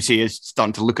kind, you maybe say is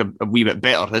starting to look a wee bit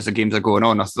better as the games are going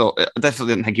on. I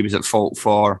definitely didn't think he was at fault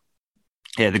for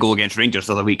the goal against Rangers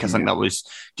the other week. I think that was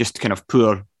just kind of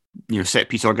poor, set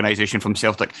piece organisation from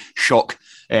Celtic. Shock.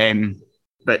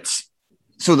 But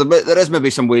so there is maybe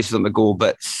some ways for them to go,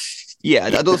 but yeah,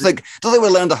 I don't think we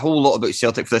learned a whole lot about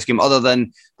Celtic for this game, other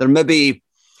than they're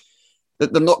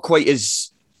not quite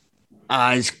as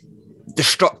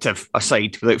destructive a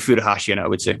side without Furuhashi in it, I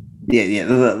would say.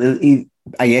 Yeah.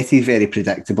 I guess he's very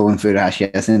predictable, and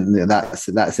Furuhashi isn't.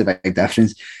 That's a big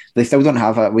difference. They still don't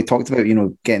have we talked about,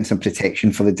 getting some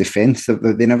protection for the defence.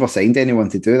 They never signed anyone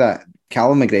to do that.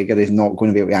 Callum McGregor is not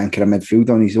going to be able to anchor a midfield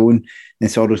on his own,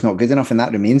 and Sorrow's not good enough, and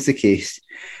that remains the case.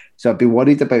 So I'd be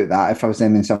worried about that if I was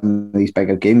them in some of these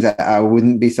bigger games. I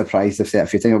wouldn't be surprised if I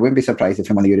wouldn't be surprised if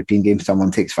in one of the European games someone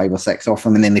takes 5 or 6 off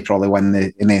them, and then they probably win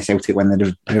and then Celtic win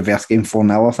the reverse game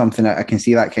 4-0 or something. I can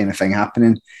see that kind of thing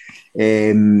happening.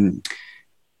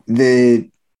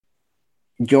 The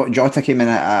Jota came in.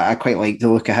 I quite like the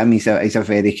look of him. He's a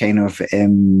very kind of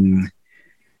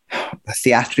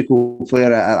theatrical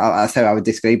player. That's how I would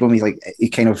describe him.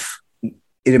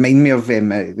 He reminded me of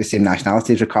the same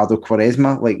nationality as Ricardo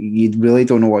Quaresma. Like, you really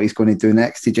don't know what he's going to do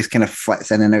next. He just kind of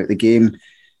flits in and out the game.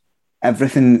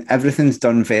 Everything's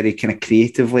done very kind of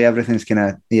creatively. Everything's kind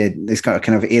of, it's got a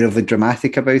kind of air of the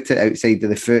dramatic about it outside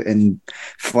of the foot and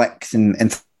flicks and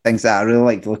things that I really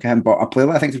like to look at him. But a player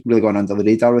that I think has really gone under the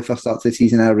radar with the start of the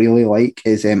season I really like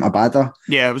is Abada.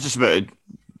 Yeah, I was just about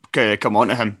to come on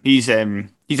to him. He's a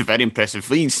very impressive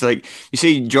lead. Like, you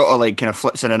see Jota kind of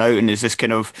flits in and out and is this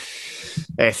kind of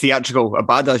theatrical.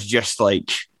 Abada's just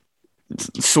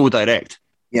so direct.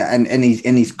 Yeah, and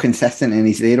he's consistent and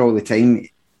he's there all the time.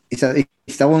 He's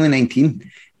still only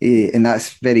 19, and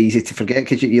that's very easy to forget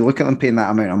because you look at them paying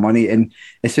that amount of money, and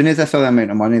as soon as I saw the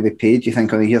amount of money they paid, you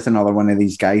think, here's another one of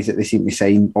these guys that they seem to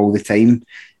sign all the time.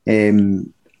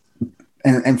 And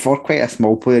for quite a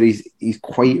small player, he's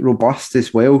quite robust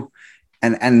as well.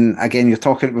 And again, we've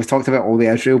talked about all the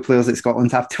Israel players that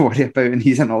Scotland have to worry about, and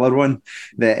he's another one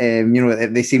that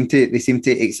they seem to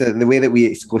the way that we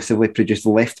exclusively produce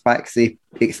left backs, they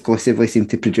exclusively seem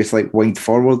to produce wide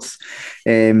forwards.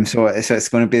 So it's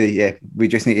going to be we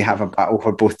just need to have a battle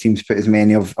for both teams, put as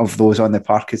many of those on the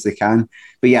park as they can.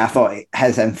 But yeah, I thought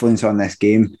his influence on this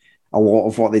game, a lot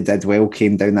of what they did well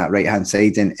came down that right hand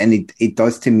side, and he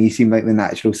does to me seem like the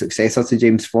natural successor to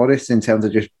James Forrest in terms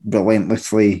of just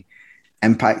relentlessly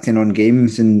impacting on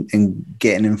games and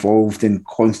getting involved and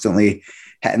constantly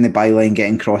hitting the byline,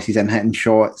 getting crosses and hitting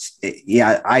shots.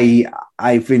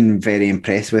 I've been very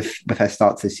impressed with his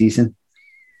start to the season.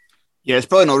 Yeah, it's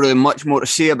probably not really much more to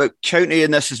say about County in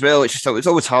this as well. It's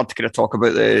always hard to kind of talk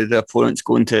about the opponents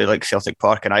going to Celtic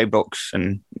Park and Ibrox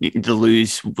and to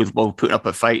lose while putting up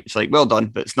a fight. It's well done,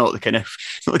 but it's not the kind of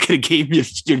game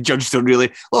you're judged on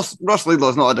really. Ross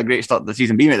Laidlaw's not had a great start to the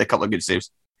season, but he made a couple of good saves.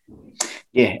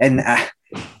 Yeah, and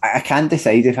I can't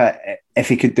decide if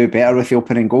he could do better with the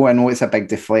opening goal. I know it's a big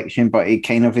deflection, but he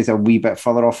kind of is a wee bit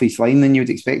further off his line than you would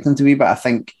expect him to be. But I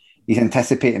think he's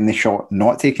anticipating the shot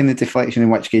not taking the deflection, in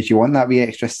which case you want that wee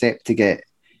extra step to get,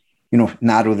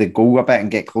 narrow the goal a bit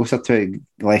and get closer to it,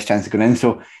 less chance of going in.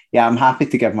 So yeah, I'm happy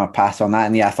to give him a pass on that.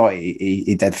 And yeah, I thought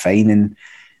he did fine. And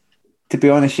to be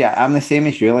honest, I'm the same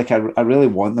as you. I really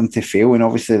want them to fail, and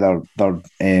obviously they're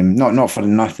not for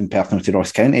nothing personal to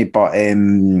Ross County, but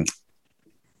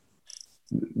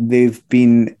they've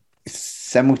been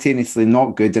simultaneously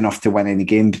not good enough to win any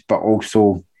games, but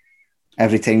also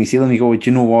every time you see them, you go, do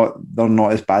you know what? They're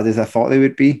not as bad as I thought they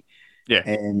would be. Yeah,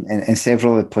 and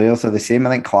several of the players are the same. I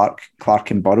think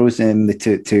Clark and Burrows, the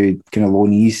two kind of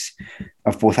loanees,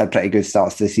 have both had pretty good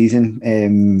starts to the season,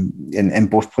 and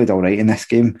both played all right in this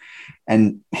game.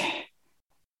 And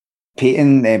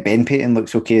Ben Payton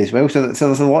looks okay as well. So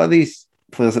there's a lot of these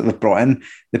players that they've brought in.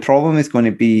 The problem is going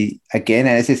to be, again,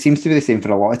 as it seems to be the same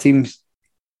for a lot of teams,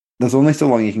 there's only so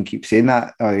long you can keep saying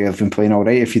that, you've been playing all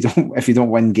right. If you don't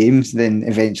win games, then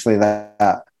eventually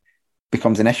that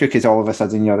becomes an issue, because all of a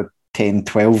sudden you're 10,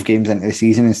 12 games into the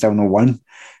season and still no one.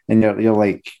 And you're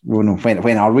like, well, no,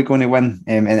 when are we going to win?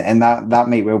 And that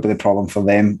might well be the problem for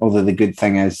them. Although the good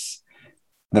thing is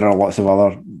there are lots of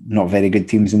other not very good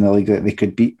teams in the league that they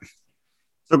could beat.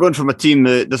 So going from a team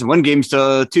that doesn't win games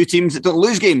to two teams that don't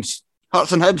lose games.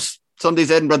 Hearts and Hibs,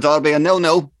 Sunday's Edinburgh Derby, a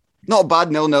 0-0. Not a bad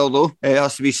 0-0 though, it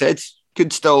has to be said.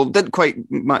 Didn't quite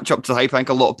match up to the hype. I think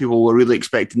a lot of people were really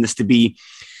expecting this to be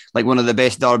like one of the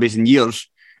best derbies in years.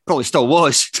 Probably still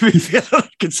was, to be fair,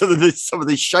 considering some of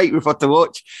the shite we've had to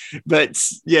watch. But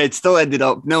yeah, it still ended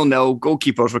up 0-0.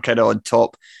 Goalkeepers were kind of on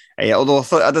top. Although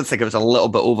I did think it was a little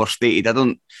bit overstated.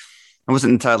 I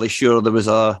wasn't entirely sure there was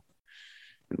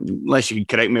unless you can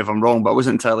correct me if I'm wrong, but I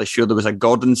wasn't entirely sure there was a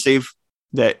Gordon save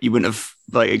that you wouldn't have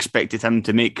expected him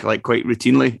to make quite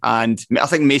routinely. And I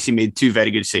think Macy made two very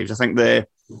good saves. I think the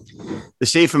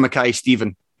save from Mackay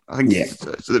Stephen, I think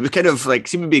so it was kind of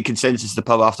seemed to be a consensus in the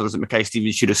pub afterwards that Mackay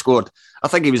Stevens should have scored. I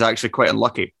think he was actually quite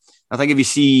unlucky. I think when you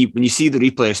see the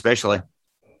replay especially,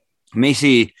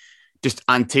 Macy just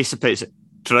anticipates it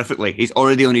terrifically. He's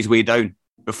already on his way down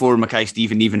before Mackay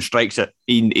Stephen even strikes it.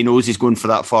 He knows he's going for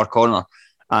that far corner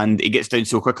and he gets down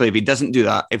so quickly. If he doesn't do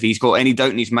that, if he's got any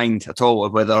doubt in his mind at all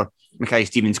of whether Mackay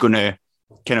Stephen's going to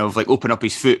kind of open up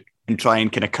his foot and try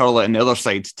and kind of curl it on the other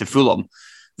side to fool him,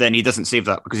 then he doesn't save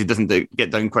that because he doesn't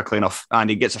get down quickly enough, and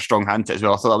he gets a strong hand to it as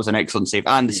well. I thought that was an excellent save.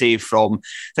 And the save from,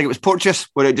 I think it was Porteous,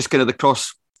 where it just kind of the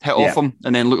cross hit off him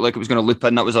and then looked like it was going to loop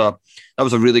in. That was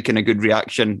a really kind of good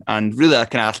reaction and really a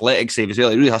kind of athletic save as well.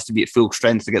 It really has to be at full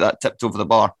strength to get that tipped over the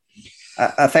bar.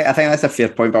 I think that's a fair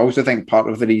point, but I also think part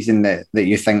of the reason that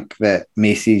you think that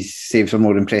Macy's saves are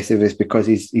more impressive is because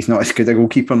he's not as good a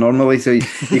goalkeeper normally, so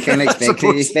you can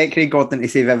expect Craig Gordon to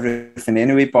save everything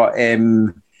anyway. But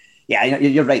yeah,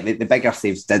 you're right. The bigger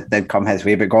saves did come his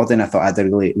way, but Gordon, I thought, had a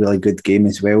really, really good game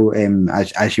as well,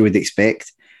 as you would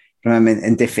expect.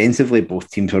 And defensively,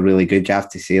 both teams were really good. You have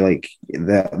to say,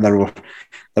 there were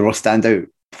standout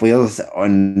players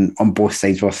on both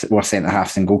sides were centre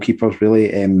halves and goalkeepers.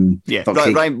 Really,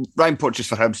 Ryan Porteous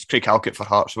for Hibs, Craig Halkett for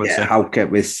Hearts.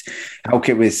 Halkett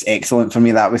was excellent for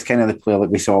me. That was kind of the player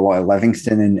we saw a lot of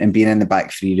Livingston, and being in the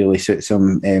back three really suits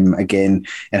him again,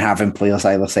 and having players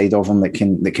either side of him that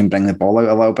can bring the ball out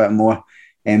a little bit more.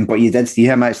 But you did see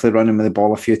him actually running with the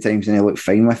ball a few times and he looked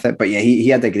fine with it. But yeah, he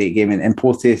had a great game. And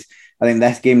Porteous, I think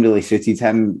this game really suited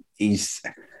him.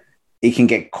 He can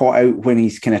get caught out when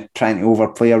he's kind of trying to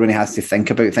overplay or when he has to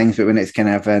think about things. But when it's kind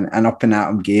of an up and at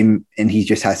him game and he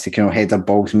just has to kind of header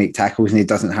balls, make tackles, and he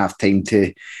doesn't have time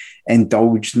to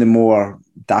indulge the more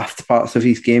daft parts of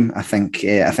his game, I think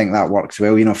that works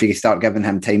well. If you start giving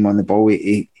him time on the ball,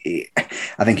 I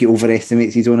think he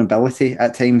overestimates his own ability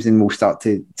at times and will start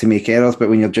to make errors. But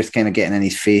when you're just kind of getting in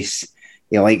his face,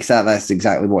 he likes that. That's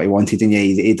exactly what he wanted. And yeah,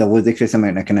 he had a ludicrous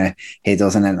amount of kind of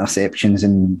headers and interceptions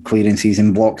and clearances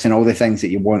and blocks and all the things that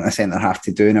you want a centre half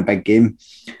to do in a big game.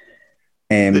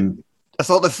 I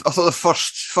thought the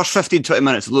first 15, 20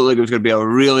 minutes looked like it was going to be a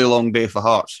really long day for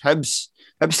Hearts. Hibs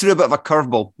threw a bit of a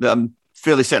curveball that I'm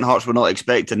fairly certain Hearts were not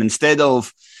expecting. Instead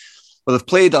of, they've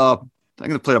played I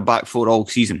think they've played a back four all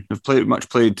season. They've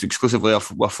played exclusively a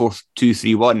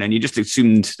 4-2-3-1, and you just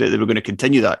assumed that they were going to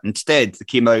continue that. Instead, they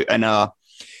came out in a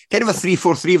kind of a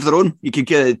 3-4-3 of their own. You could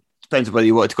get it, depends on whether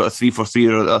you wanted to go a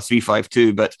 3-4-3 or a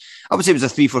 3-5-2, but I would say it was a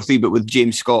 3-4-3, but with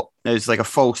James Scott as like a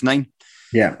false nine.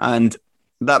 Yeah. And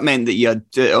that meant that you had,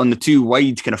 on the two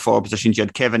wide kind of forward positions, you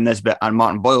had Kevin Nisbet and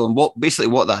Martin Boyle. And what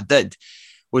that did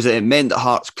was that it meant that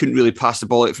Hearts couldn't really pass the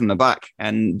ball out from the back.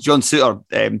 And John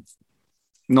Souttar,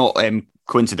 not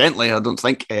coincidentally, I don't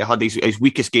think, had his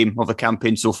weakest game of the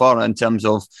campaign so far in terms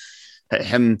of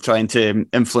him trying to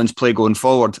influence play going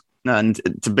forward. And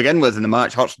to begin with in the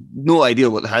match, Hearts no idea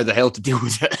how the hell to deal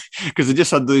with it because they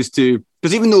just had those two.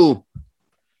 Because even though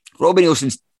Robbie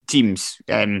Nielsen's teams,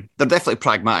 they're definitely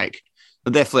pragmatic,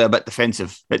 they're definitely a bit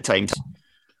defensive at times,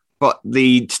 but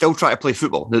they still try to play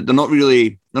football. They're not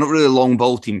really long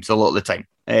ball teams a lot of the time.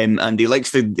 And he likes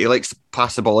to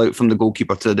pass the ball out from the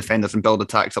goalkeeper to the defenders and build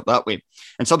attacks up that way.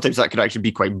 And sometimes that could actually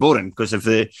be quite boring because if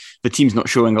the team's not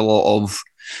showing a lot of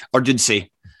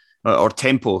urgency or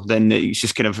tempo, then it's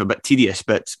just kind of a bit tedious.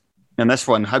 But in this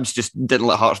one, Hibs just didn't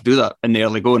let Hearts do that in the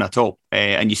early going at all.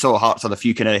 And you saw Hearts had a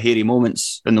few kind of hairy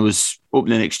moments in those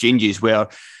opening exchanges where it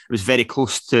was very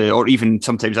close to, or even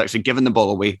sometimes actually giving the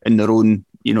ball away in their own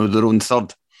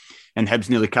third. And Hibs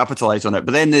nearly capitalised on it.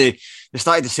 But then they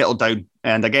started to settle down.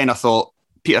 And again, I thought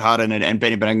Peter Harron and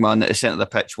Benny Bringman at the centre of the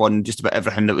pitch won just about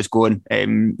everything that was going.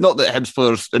 Not that Hibs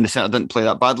players in the centre didn't play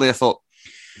that badly.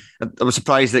 I was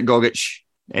surprised that Gogic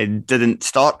didn't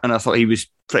start, and I thought he was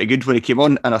pretty good when he came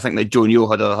on. And I think that Joe Neo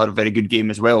had a very good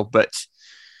game as well. But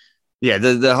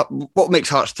yeah, what makes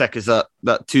Hearts tick is that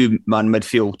two-man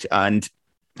midfield. And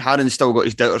Harron's still got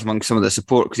his doubters among some of the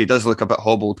support because he does look a bit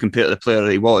hobbled compared to the player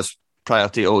that he was. prior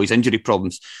to all his injury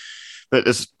problems. But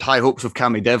there's high hopes of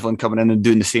Cammy Devlin coming in and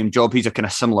doing the same job. He's a kind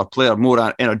of similar player,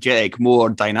 more energetic, more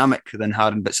dynamic than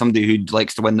Harden, but somebody who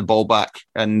likes to win the ball back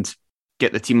and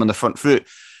get the team on the front foot.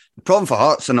 The problem for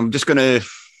Hearts, and I think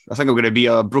I'm going to be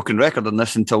a broken record on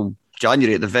this until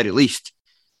January at the very least,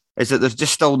 is that there's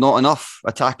just still not enough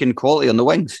attacking quality on the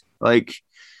wings. Like,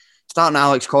 starting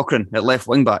Alex Cochrane at left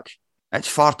wing back, it's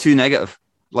far too negative.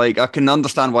 Like, I can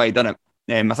understand why he done it.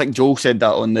 I think Joel said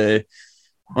that on the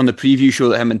preview show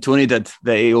that him and Tony did,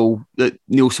 that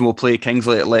Nielsen will play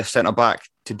Kingsley at left centre back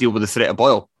to deal with the threat of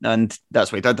Boyle, and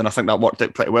that's what he did, and I think that worked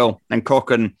out pretty well. And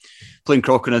playing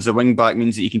Cochrane as a wing back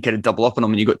means that you can kind of double up on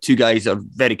him, and you've got two guys that are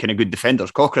very kind of good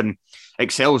defenders. Cochrane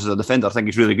excels as a defender. I think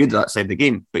he's really good at that side of the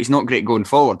game, but he's not great going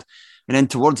forward. And then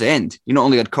towards the end, you not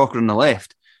only had Cochrane on the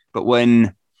left, but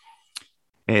when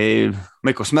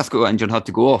Michael Smith got injured and had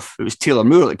to go off, it was Taylor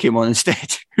Moore that came on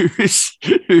instead, who's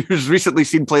recently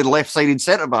seen play the left-sided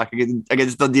centre-back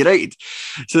against Dundee United.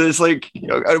 So it's like,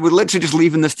 we're literally just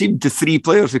leaving this team to three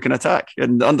players who can attack.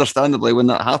 And understandably, when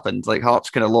that happened, like, Hearts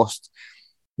kind of lost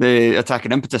the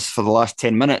attacking impetus for the last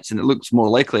 10 minutes, and it looks more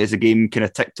likely as the game kind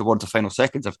of ticked towards the final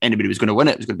seconds, if anybody was going to win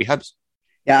it was going to be Hibs.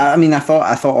 Yeah, I mean, I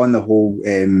thought on the whole,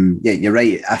 you're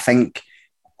right. I think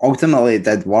ultimately it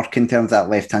did work in terms of that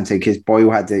left-hand side, because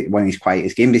Boyle had one of his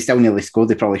quietest games. They still nearly scored.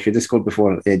 They probably should have scored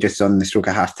before, just on the stroke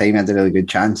of half-time. Had a really good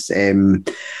chance.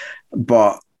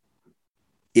 But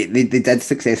they did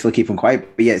successfully keep him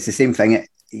quiet. But yeah, it's the same thing.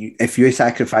 If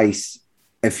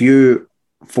you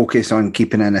focus on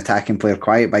keeping an attacking player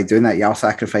quiet, by doing that, you're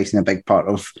sacrificing a big part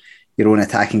of your own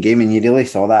attacking game, and you really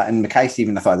saw that. And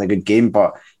Mackay-Steven, I thought, had a good game,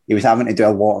 but he was having to do a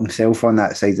lot himself on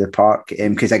that side of the park,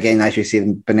 because again, as you say,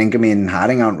 Beningame and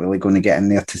Haring aren't really going to get in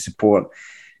there to support.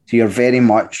 So you're very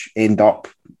much and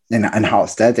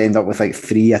Hearts did end up with like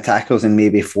three attackers, and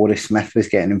maybe Forrest Smith was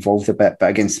getting involved a bit. But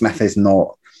again, Smith is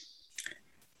not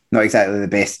exactly the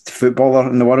best footballer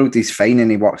in the world. He's fine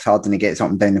and he works hard and he gets up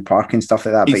and down the park and stuff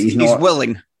like that. But he's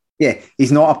willing. Yeah,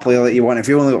 he's not a player that you want. If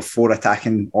you only got four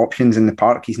attacking options in the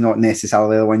park, he's not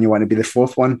necessarily the one you want to be the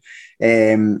fourth one.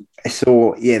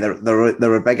 So yeah, there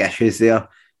were big issues there.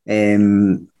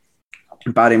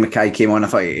 Barry Mackay came on. I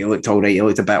thought he looked all right. He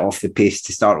looked a bit off the pace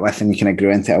to start with, and he kind of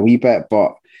grew into it a wee bit.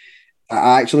 But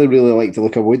I actually really like the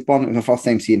look of Woodburn. It was the first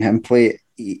time seeing him play.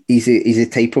 He's a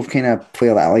type of kind of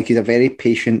player that I like. He's a very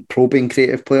patient, probing,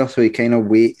 creative player. So he kind of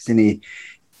waits, and he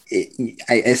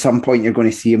at some point you're going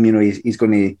to see him. He's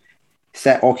going to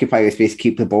sit, occupy the space,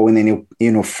 keep the ball, and then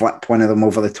he'll flip one of them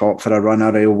over the top for a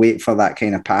runner. He'll wait for that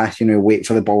kind of pass. He'll wait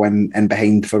for the ball in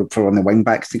behind for one of the wing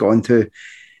backs to go onto.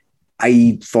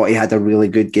 I thought he had a really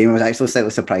good game. I was actually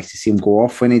slightly surprised to see him go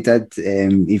off when he did,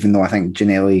 even though I think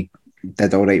Ginnelly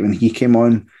did all right when he came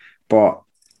on. But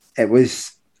it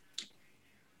was,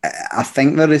 I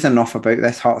think there is enough about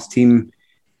this Hearts team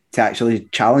to actually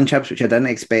challenge Hibs, which I didn't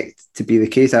expect to be the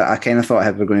case. I kind of thought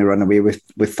Hibs were going to run away with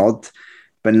third.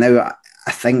 But now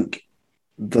I think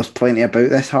there's plenty about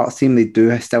this Hearts team. They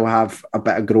do still have a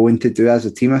bit of growing to do as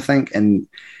a team, I think. And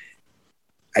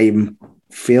I'm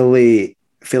fairly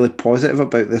positive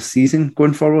about this season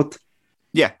going forward.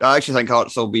 Yeah, I actually think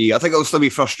Hearts will be... I think it'll still be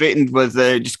frustrating with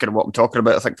just kind of what I'm talking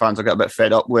about. I think fans will get a bit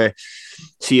fed up with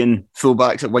seeing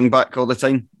fullbacks at wing-back all the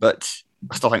time. But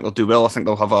I still think they'll do well. I think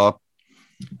they'll have a...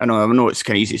 I know it's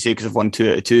kind of easy to say because they've won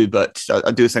 2 out of 2, but I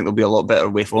do think they'll be a lot better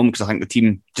away from home, because I think the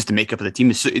team, just the makeup of the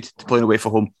team, is suited to playing away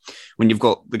from home. When you've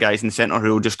got the guys in the centre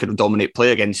who will just kind of dominate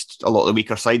play against a lot of the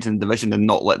weaker sides in the division and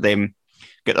not let them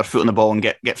get their foot on the ball and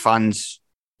get fans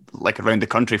like around the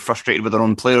country frustrated with their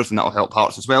own players, and that'll help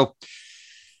Hearts as well.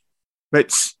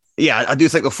 But yeah, I do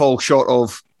think they'll fall short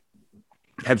of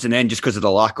Hibs and then just because of the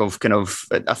lack of kind of,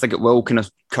 I think it will kind of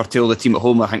curtail the team at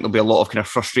home. I think there'll be a lot of kind of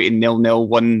frustrating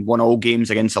 0-0, 1-1 games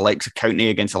against the likes of County,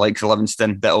 against the likes of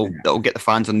Livingston. That'll get the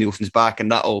fans on Nielsen's back,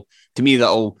 and that'll in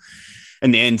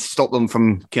the end stop them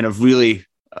from kind of really,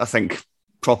 I think,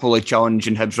 properly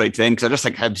challenging Hibs right then, because I just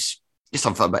think Hibs just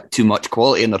have a bit too much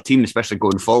quality in their team, especially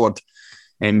going forward.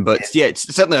 But yeah,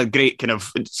 it's certainly a great kind of,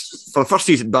 for the first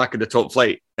season back in the top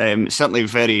flight, it's certainly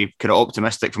very kind of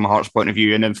optimistic from a Hearts point of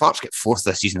view. And if Hearts get fourth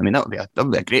this season, I mean, that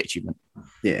would be a great achievement.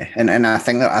 Yeah, and I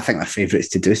think they're favourites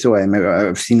to do so.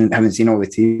 Haven't seen all the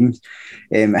teams.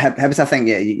 Hibs, I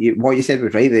think, what you said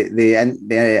was right.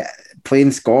 They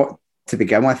playing Scott to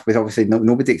begin with was obviously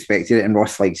nobody expected it, and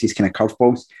Ross likes his kind of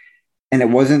curveballs. And it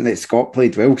wasn't that Scott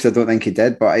played well, because I don't think he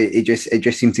did, but it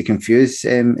just seemed to confuse.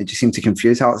 It just seemed to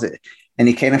confuse Hearts. And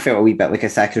he kind of felt a wee bit like a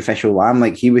sacrificial lamb.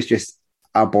 Like he was just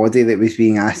a body that was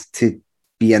being asked to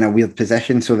be in a weird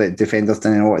position so that defenders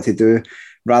didn't know what to do.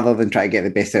 rather than try to get the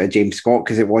best out of James Scott,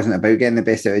 because it wasn't about getting the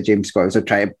best out of James Scott. It was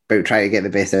about trying to get the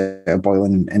best out of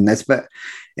Boylan and Nisbet.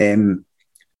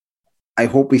 I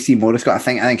hope we see more of Scott. I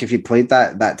think if you played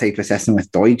that type of system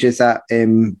with Doidge as that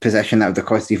position, that would have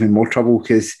caused even more trouble,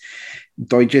 because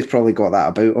Doidge has probably got that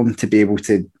about him to be able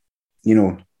to,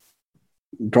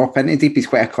 drop into deep. He's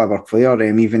quite a clever player,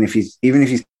 even if he's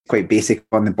quite basic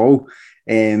on the ball.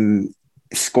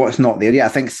 Scott's not there yet. I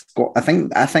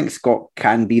think Scott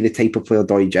can be the type of player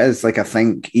Doidge is. Like, I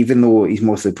think even though he's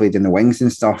mostly played in the wings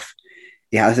and stuff,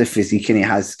 he has the physique and he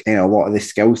has a lot of the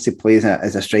skills to play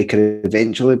as a striker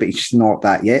eventually, but he's just not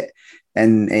that yet.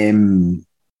 And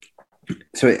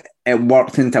so it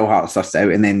worked until Hearts sussed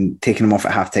out, and then taking him off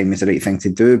at halftime is the right thing to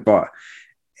do. But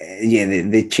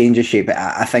the change of shape.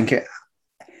 I think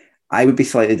I would be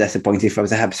slightly disappointed if I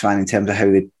was a Hibs fan in terms of how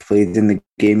they played in the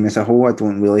game as a whole. I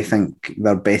don't really think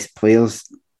their best players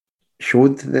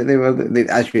showed that they were,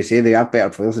 as you say, they have better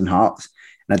players than Hearts,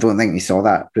 and I don't think we saw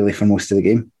that really for most of the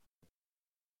game.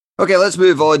 Okay, let's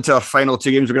move on to our final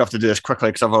two games. We're going to have to do this quickly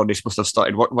because I've already supposed to have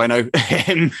started work by now.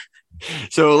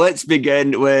 So let's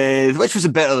begin with, which was the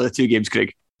better of the two games,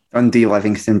 Craig? Dundee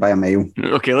Livingston by a mile.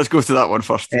 Okay, let's go to that one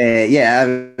first.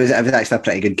 It was actually a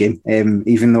pretty good game,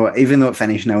 even though it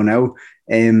finished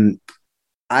 0-0.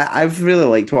 I've really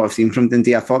liked what I've seen from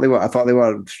Dundee. I thought they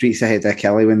were streets ahead of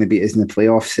Kelly when they beat us in the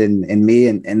playoffs in May,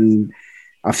 and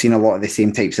I've seen a lot of the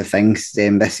same types of things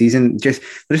this season. They're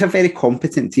just a very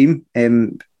competent team.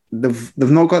 They've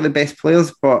not got the best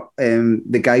players, but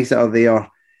the guys that are there,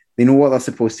 they know what they're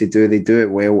supposed to do. They do it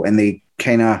well, and they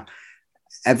kind of,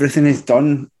 everything is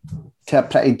done to a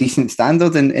pretty decent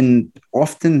standard, and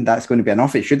often that's going to be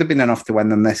enough. It should have been enough to win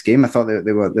them this game. I thought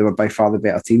they were by far the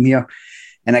better team here,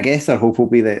 and I guess their hope will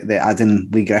be that adding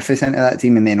Lee Griffiths into that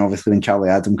team, and then obviously when Charlie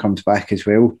Adam comes back as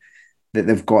well, that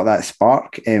they've got that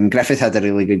spark. Griffiths had a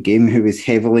really good game. He was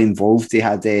heavily involved. He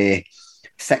had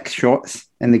 6 shots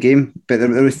in the game, but there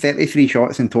was 33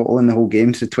 shots in total in the whole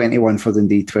game, so 21 for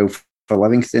Dundee, 12 for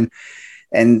Livingston.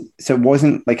 And so it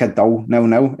wasn't like a dull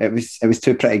 0-0. It was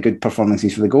 2 pretty good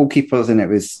performances for the goalkeepers, and it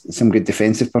was some good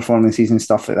defensive performances and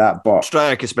stuff like that. But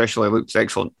Stryk especially looks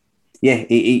excellent. Yeah,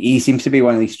 he seems to be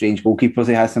one of these strange goalkeepers.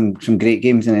 He has some great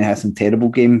games and he has some terrible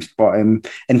games, but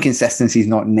inconsistency is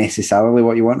not necessarily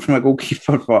what you want from a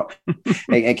goalkeeper, but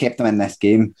it kept them in this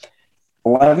game.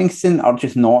 Livingston are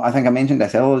just not, I think I mentioned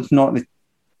this earlier, it's not the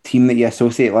team that you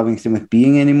associate Livingston with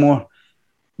being anymore.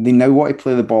 They now want to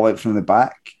play the ball out from the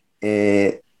back.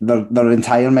 Their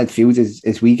entire midfield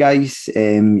is wee guys.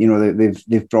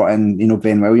 They've brought in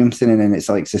Ben Williamson, and then it's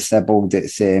like Sibbald,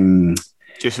 it's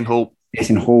Jason Holt.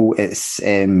 It's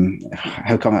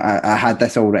how come I had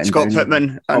this all written Scott down.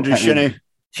 Pittman, Andrew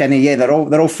Shinnie. Yeah, they're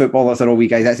all footballers, they're all wee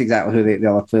guys. That's exactly who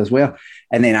the other players were.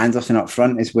 And then Anderson up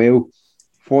front as well.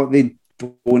 What they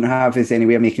don't have is any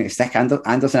way of making it stick.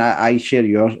 Anderson, I share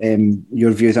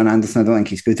your views on Anderson. I don't think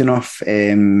he's good enough.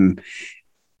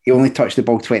 He only touched the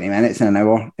ball 20 minutes in an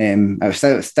hour. I was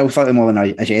still slightly more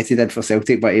than Ajeti did for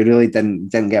Celtic, but he really didn't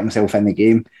get himself in the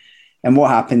game. And what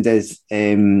happened is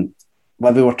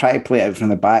Livy were trying to play it out from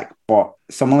the back, but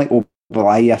someone like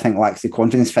Obalai, I think, lacks the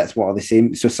confidence. Fitzwater the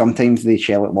same. So sometimes they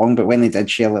shell it long, but when they did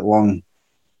shell it long,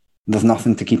 there's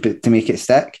nothing to make it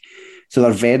stick. So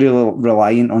they're very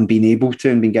reliant on being able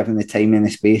to and being given the time and the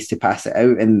space to pass it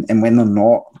out. And when they're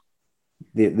not,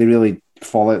 they really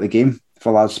fall out the game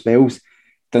for large spells.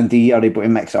 Dundee are able to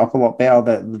mix it up a lot better.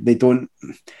 That they don't.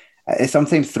 It's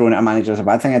sometimes thrown at a manager as a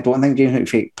bad thing. I don't think James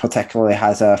McPhee particularly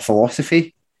has a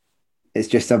philosophy. It's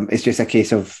just a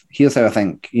case of, here's how I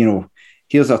think.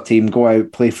 Here's our team. Go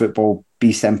out, play football,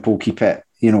 be simple, keep it.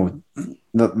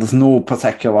 There's no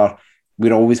particular,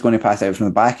 we're always going to pass it out from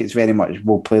the back. It's very much,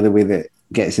 we'll play the way that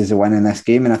gets us a win in this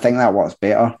game, and I think that works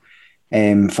better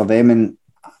for them. And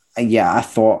I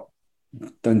thought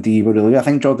Dundee were really good. I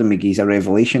think Jordan McGee's a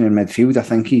revelation in midfield. I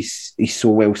think he's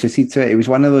so well suited to it. He was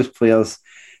one of those players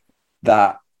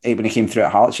that when he came through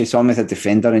at Hearts, you saw him as a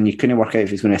defender and you couldn't work out if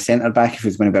he was going to centre back, if he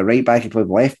was going to be a right back. He played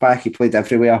left back, he played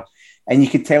everywhere, and you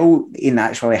could tell he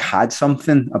naturally had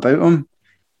something about him,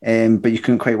 but you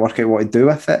couldn't quite work out what to do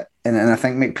with it. And I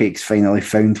think McPake's finally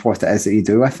found what it is that you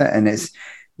do with it, and it's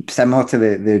similar to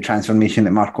the transformation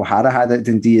that Mark O'Hara had at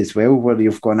Dundee as well, where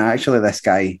you've gone, actually this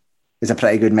guy is a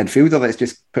pretty good midfielder, let's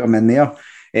just put him in there.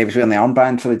 He was wearing the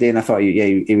armband for the day, and I thought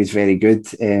he was very good.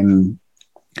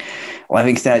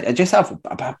 Livingston, I just have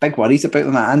big worries about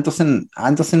them.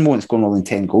 Anderson won't score more than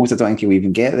 10 goals. I don't think he'll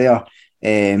even get there.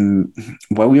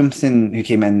 Williamson, who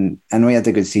came in, I know he had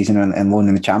a good season on loan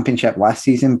in the Championship last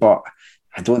season, but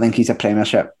I don't think he's a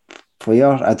Premiership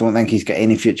player. I don't think he's got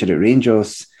any future at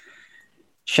Rangers.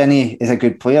 Shinnie is a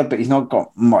good player, but he's not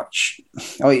got much.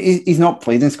 He's not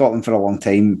played in Scotland for a long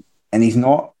time, and he's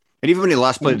not. And even when he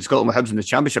last played in Scotland with Hibs in the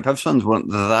Championship, Hibs fans weren't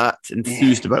that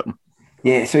enthused about him.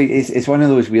 Yeah, so it's one of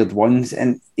those weird ones,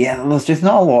 and there's just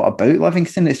not a lot about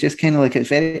Livingston. It's just kind of like I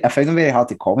found them very hard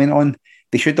to comment on.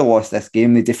 They should have lost this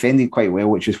game. They defended quite well,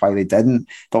 which is why they didn't.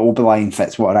 But Oberlai and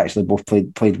Fitzwater actually both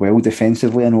played well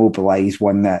defensively, and Oberlai is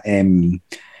one that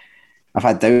I've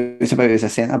had doubts about as a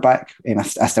centre back. I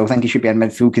still think he should be in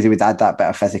midfield because he would add that bit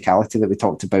of physicality that we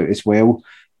talked about as well.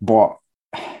 But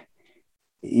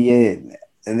yeah,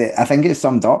 I think it's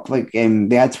summed up. Like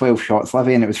they had 12 shots,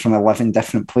 Livy, and it was from 11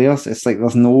 different players. It's like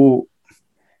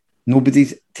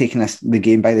nobody's taking the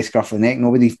game by the scruff of the neck.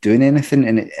 Nobody's doing anything,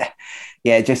 and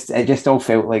it just all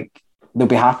felt like they'll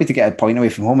be happy to get a point away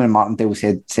from home. And Martindale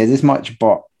said as much,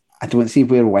 but I don't see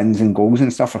where wins and goals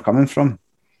and stuff are coming from.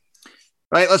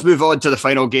 Right, let's move on to the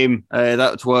final game.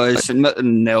 That was St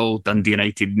Mirren 0, Dundee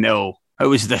United 0. How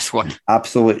was this one?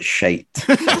 Absolute shite.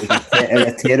 It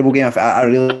was a terrible game. I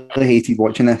really hated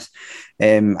watching this.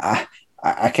 I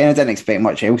kind of didn't expect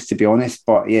much else, to be honest.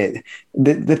 But yeah,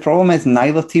 the problem is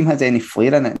neither team has any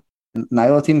flair in it.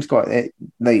 Neither team's got it.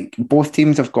 Like both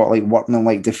teams have got like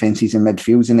workman-like defences and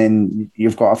midfields, and then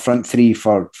you've got a front three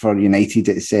for United.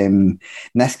 It's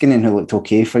Niskanen, who looked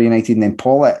okay for United, and then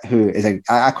Pollitt, who is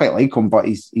I quite like him, but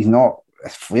he's not a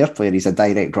flair player. He's a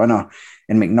direct runner,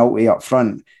 and McNulty up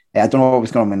front. I don't know what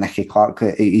was going on with Nicky Clark.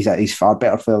 He's far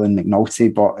better player than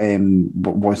McNulty, but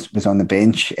was on the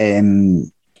bench.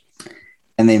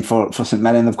 And then for St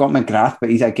Mirren, they've got McGrath, but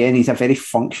he's a very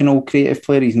functional, creative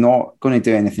player. He's not going to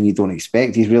do anything you don't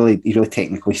expect. He's really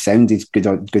technically sound. He's good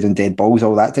on dead balls,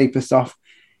 all that type of stuff.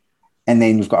 And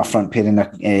then you've got a front pair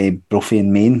in Brophy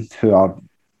and Main, who are,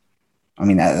 I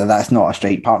mean, that's not a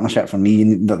straight partnership for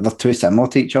me. They're too similar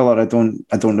to each other. I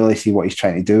don't really see what he's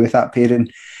trying to do with that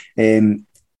pairing. And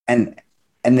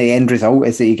the end result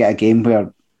is that you get a game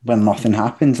where nothing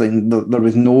happens. Like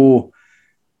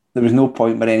there was no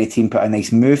point where any team put a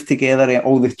nice move together.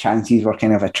 All the chances were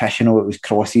kind of attritional. It was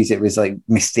crosses. It was like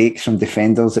mistakes from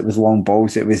defenders. It was long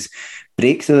balls. It was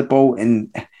breaks of the ball,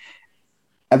 and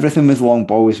everything was long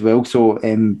ball as well. So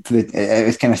it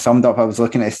was kind of summed up. I was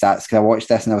looking at the stats because I watched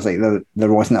this and I was like,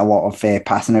 there wasn't a lot of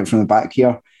passing out from the back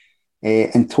here.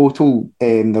 In total,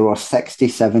 there were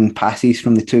 67 passes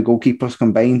from the two goalkeepers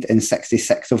combined, and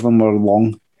 66 of them were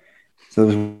long. So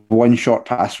there was one short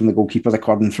pass from the goalkeepers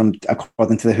according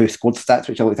to the Who Scored stats,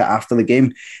 which I looked at after the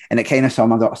game, and it kind of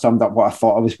summed up what I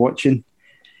thought I was watching.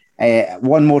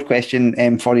 One more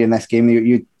question for you in this game.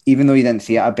 You even though you didn't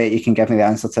see it, I bet you can give me the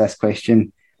answer to this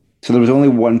question. So there was only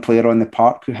one player on the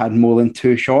park who had more than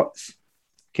two shots.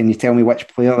 Can you tell me which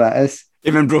player that is?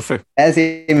 Eamon Brophy.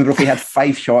 Eamon Brophy had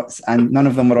 5 shots and none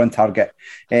of them were on target.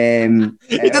 He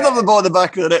did have the ball in the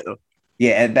back of the net, though.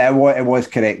 Yeah, it was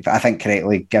correct. I think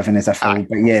correctly given as a foul.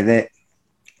 But yeah, there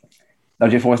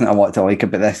just wasn't a lot to like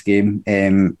about this game.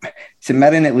 St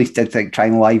Mirren at least did try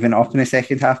and liven it up in the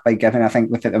second half by giving, I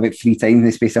think, with it about 3 times in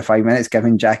the space of 5 minutes,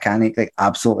 giving Jack Anik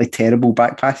absolutely terrible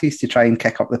back passes to try and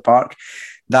kick up the park.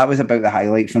 That was about the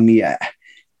highlight for me. I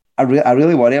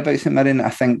really worry about St Mirren. I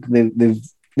think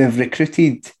they've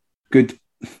recruited good,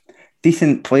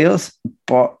 decent players,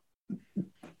 but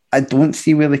I don't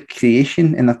see where the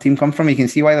creation in their team come from. You can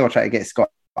see why they were trying to get Scott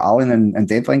Allen and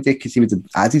deadline day, because he would have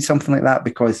added something like that,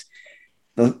 because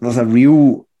there's a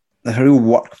real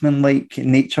workman-like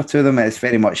nature to them. It's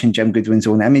very much in Jim Goodwin's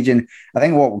own image, and I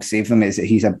think what will save them is that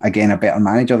he's a better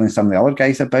manager than some of the other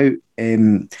guys about.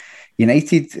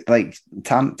 United, like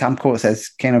Tam Coates is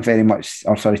kind of very much,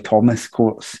 Thomas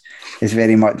Coates is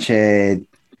very much.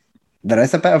 There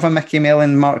is a bit of a Mickey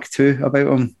Mellon Mark II about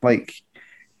him. Like,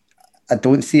 I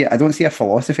don't see a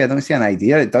philosophy. I don't see an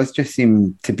idea. It does just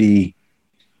seem to be,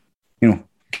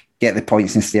 get the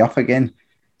points and stay up again.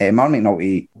 Mark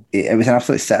McNulty, it was an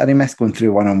absolute sitter he missed going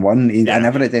through 1-on-1. I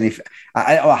never had any.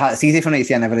 It's easy for me to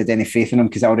say I never had any faith in him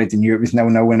because I already knew it was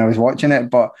 0-0 when I was watching it.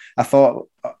 But I thought,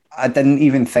 I didn't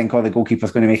even think, the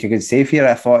goalkeeper's going to make a good save here.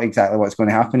 I thought exactly what's going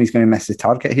to happen. He's going to miss the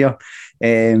target here.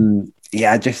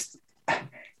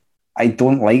 I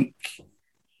don't like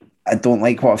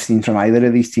what I've seen from either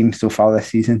of these teams so far this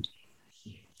season.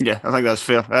 Yeah, I think that's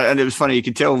fair. And it was funny, you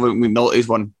could tell with McNulty's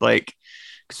one, like,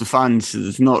 because the fans,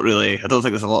 there's not really, I don't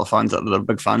think there's a lot of fans that are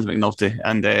big fans of McNulty.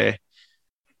 And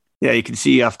you can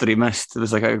see after he missed, it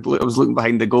was like, I was looking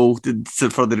behind the goal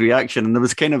for the reaction, and there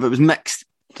was it was mixed.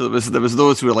 So there was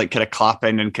those who were like kind of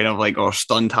clapping and kind of like, or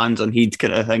stunned, hands on head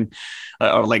kind of thing,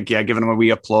 or like, giving him a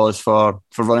wee applause for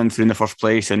running through in the first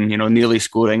place and, nearly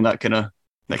scoring, that kind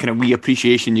of wee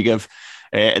appreciation you give.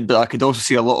 But I could also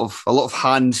see a lot of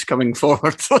hands coming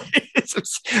forward.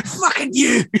 It's fucking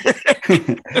you!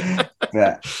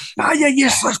 Yeah. You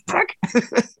useless prick!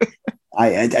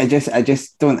 I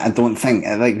just don't think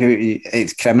like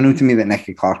it's criminal to me that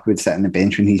Nicky Clark would sit on the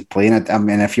bench when he's playing. I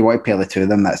mean, if you want to pair the two of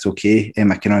them, that's okay.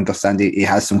 I can understand he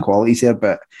has some qualities there,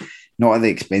 but not at the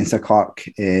expense of Clark.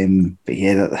 But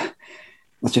yeah,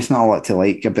 there's just not a lot to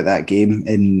like about that game,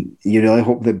 and you really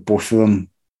hope that both of them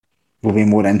will be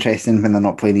more interesting when they're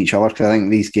not playing each other, because I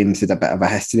think these games had a bit of a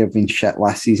history of being shit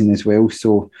last season as well.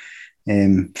 So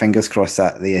fingers crossed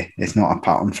that it's not a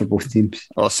pattern for both teams.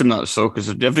 I'll assume that's so, because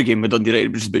every game with Dundee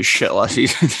United was a bit shit last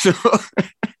season. So.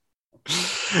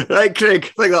 Right, Craig,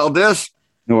 I think that'll do us.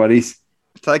 No worries.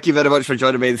 Thank you very much for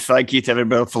joining me. Thank you to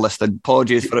everybody for listening.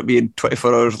 Apologies for it being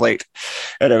 24 hours late.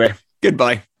 Anyway,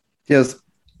 goodbye. Cheers.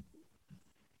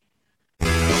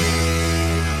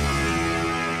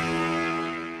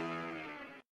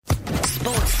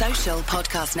 Sports Social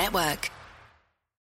Podcast Network.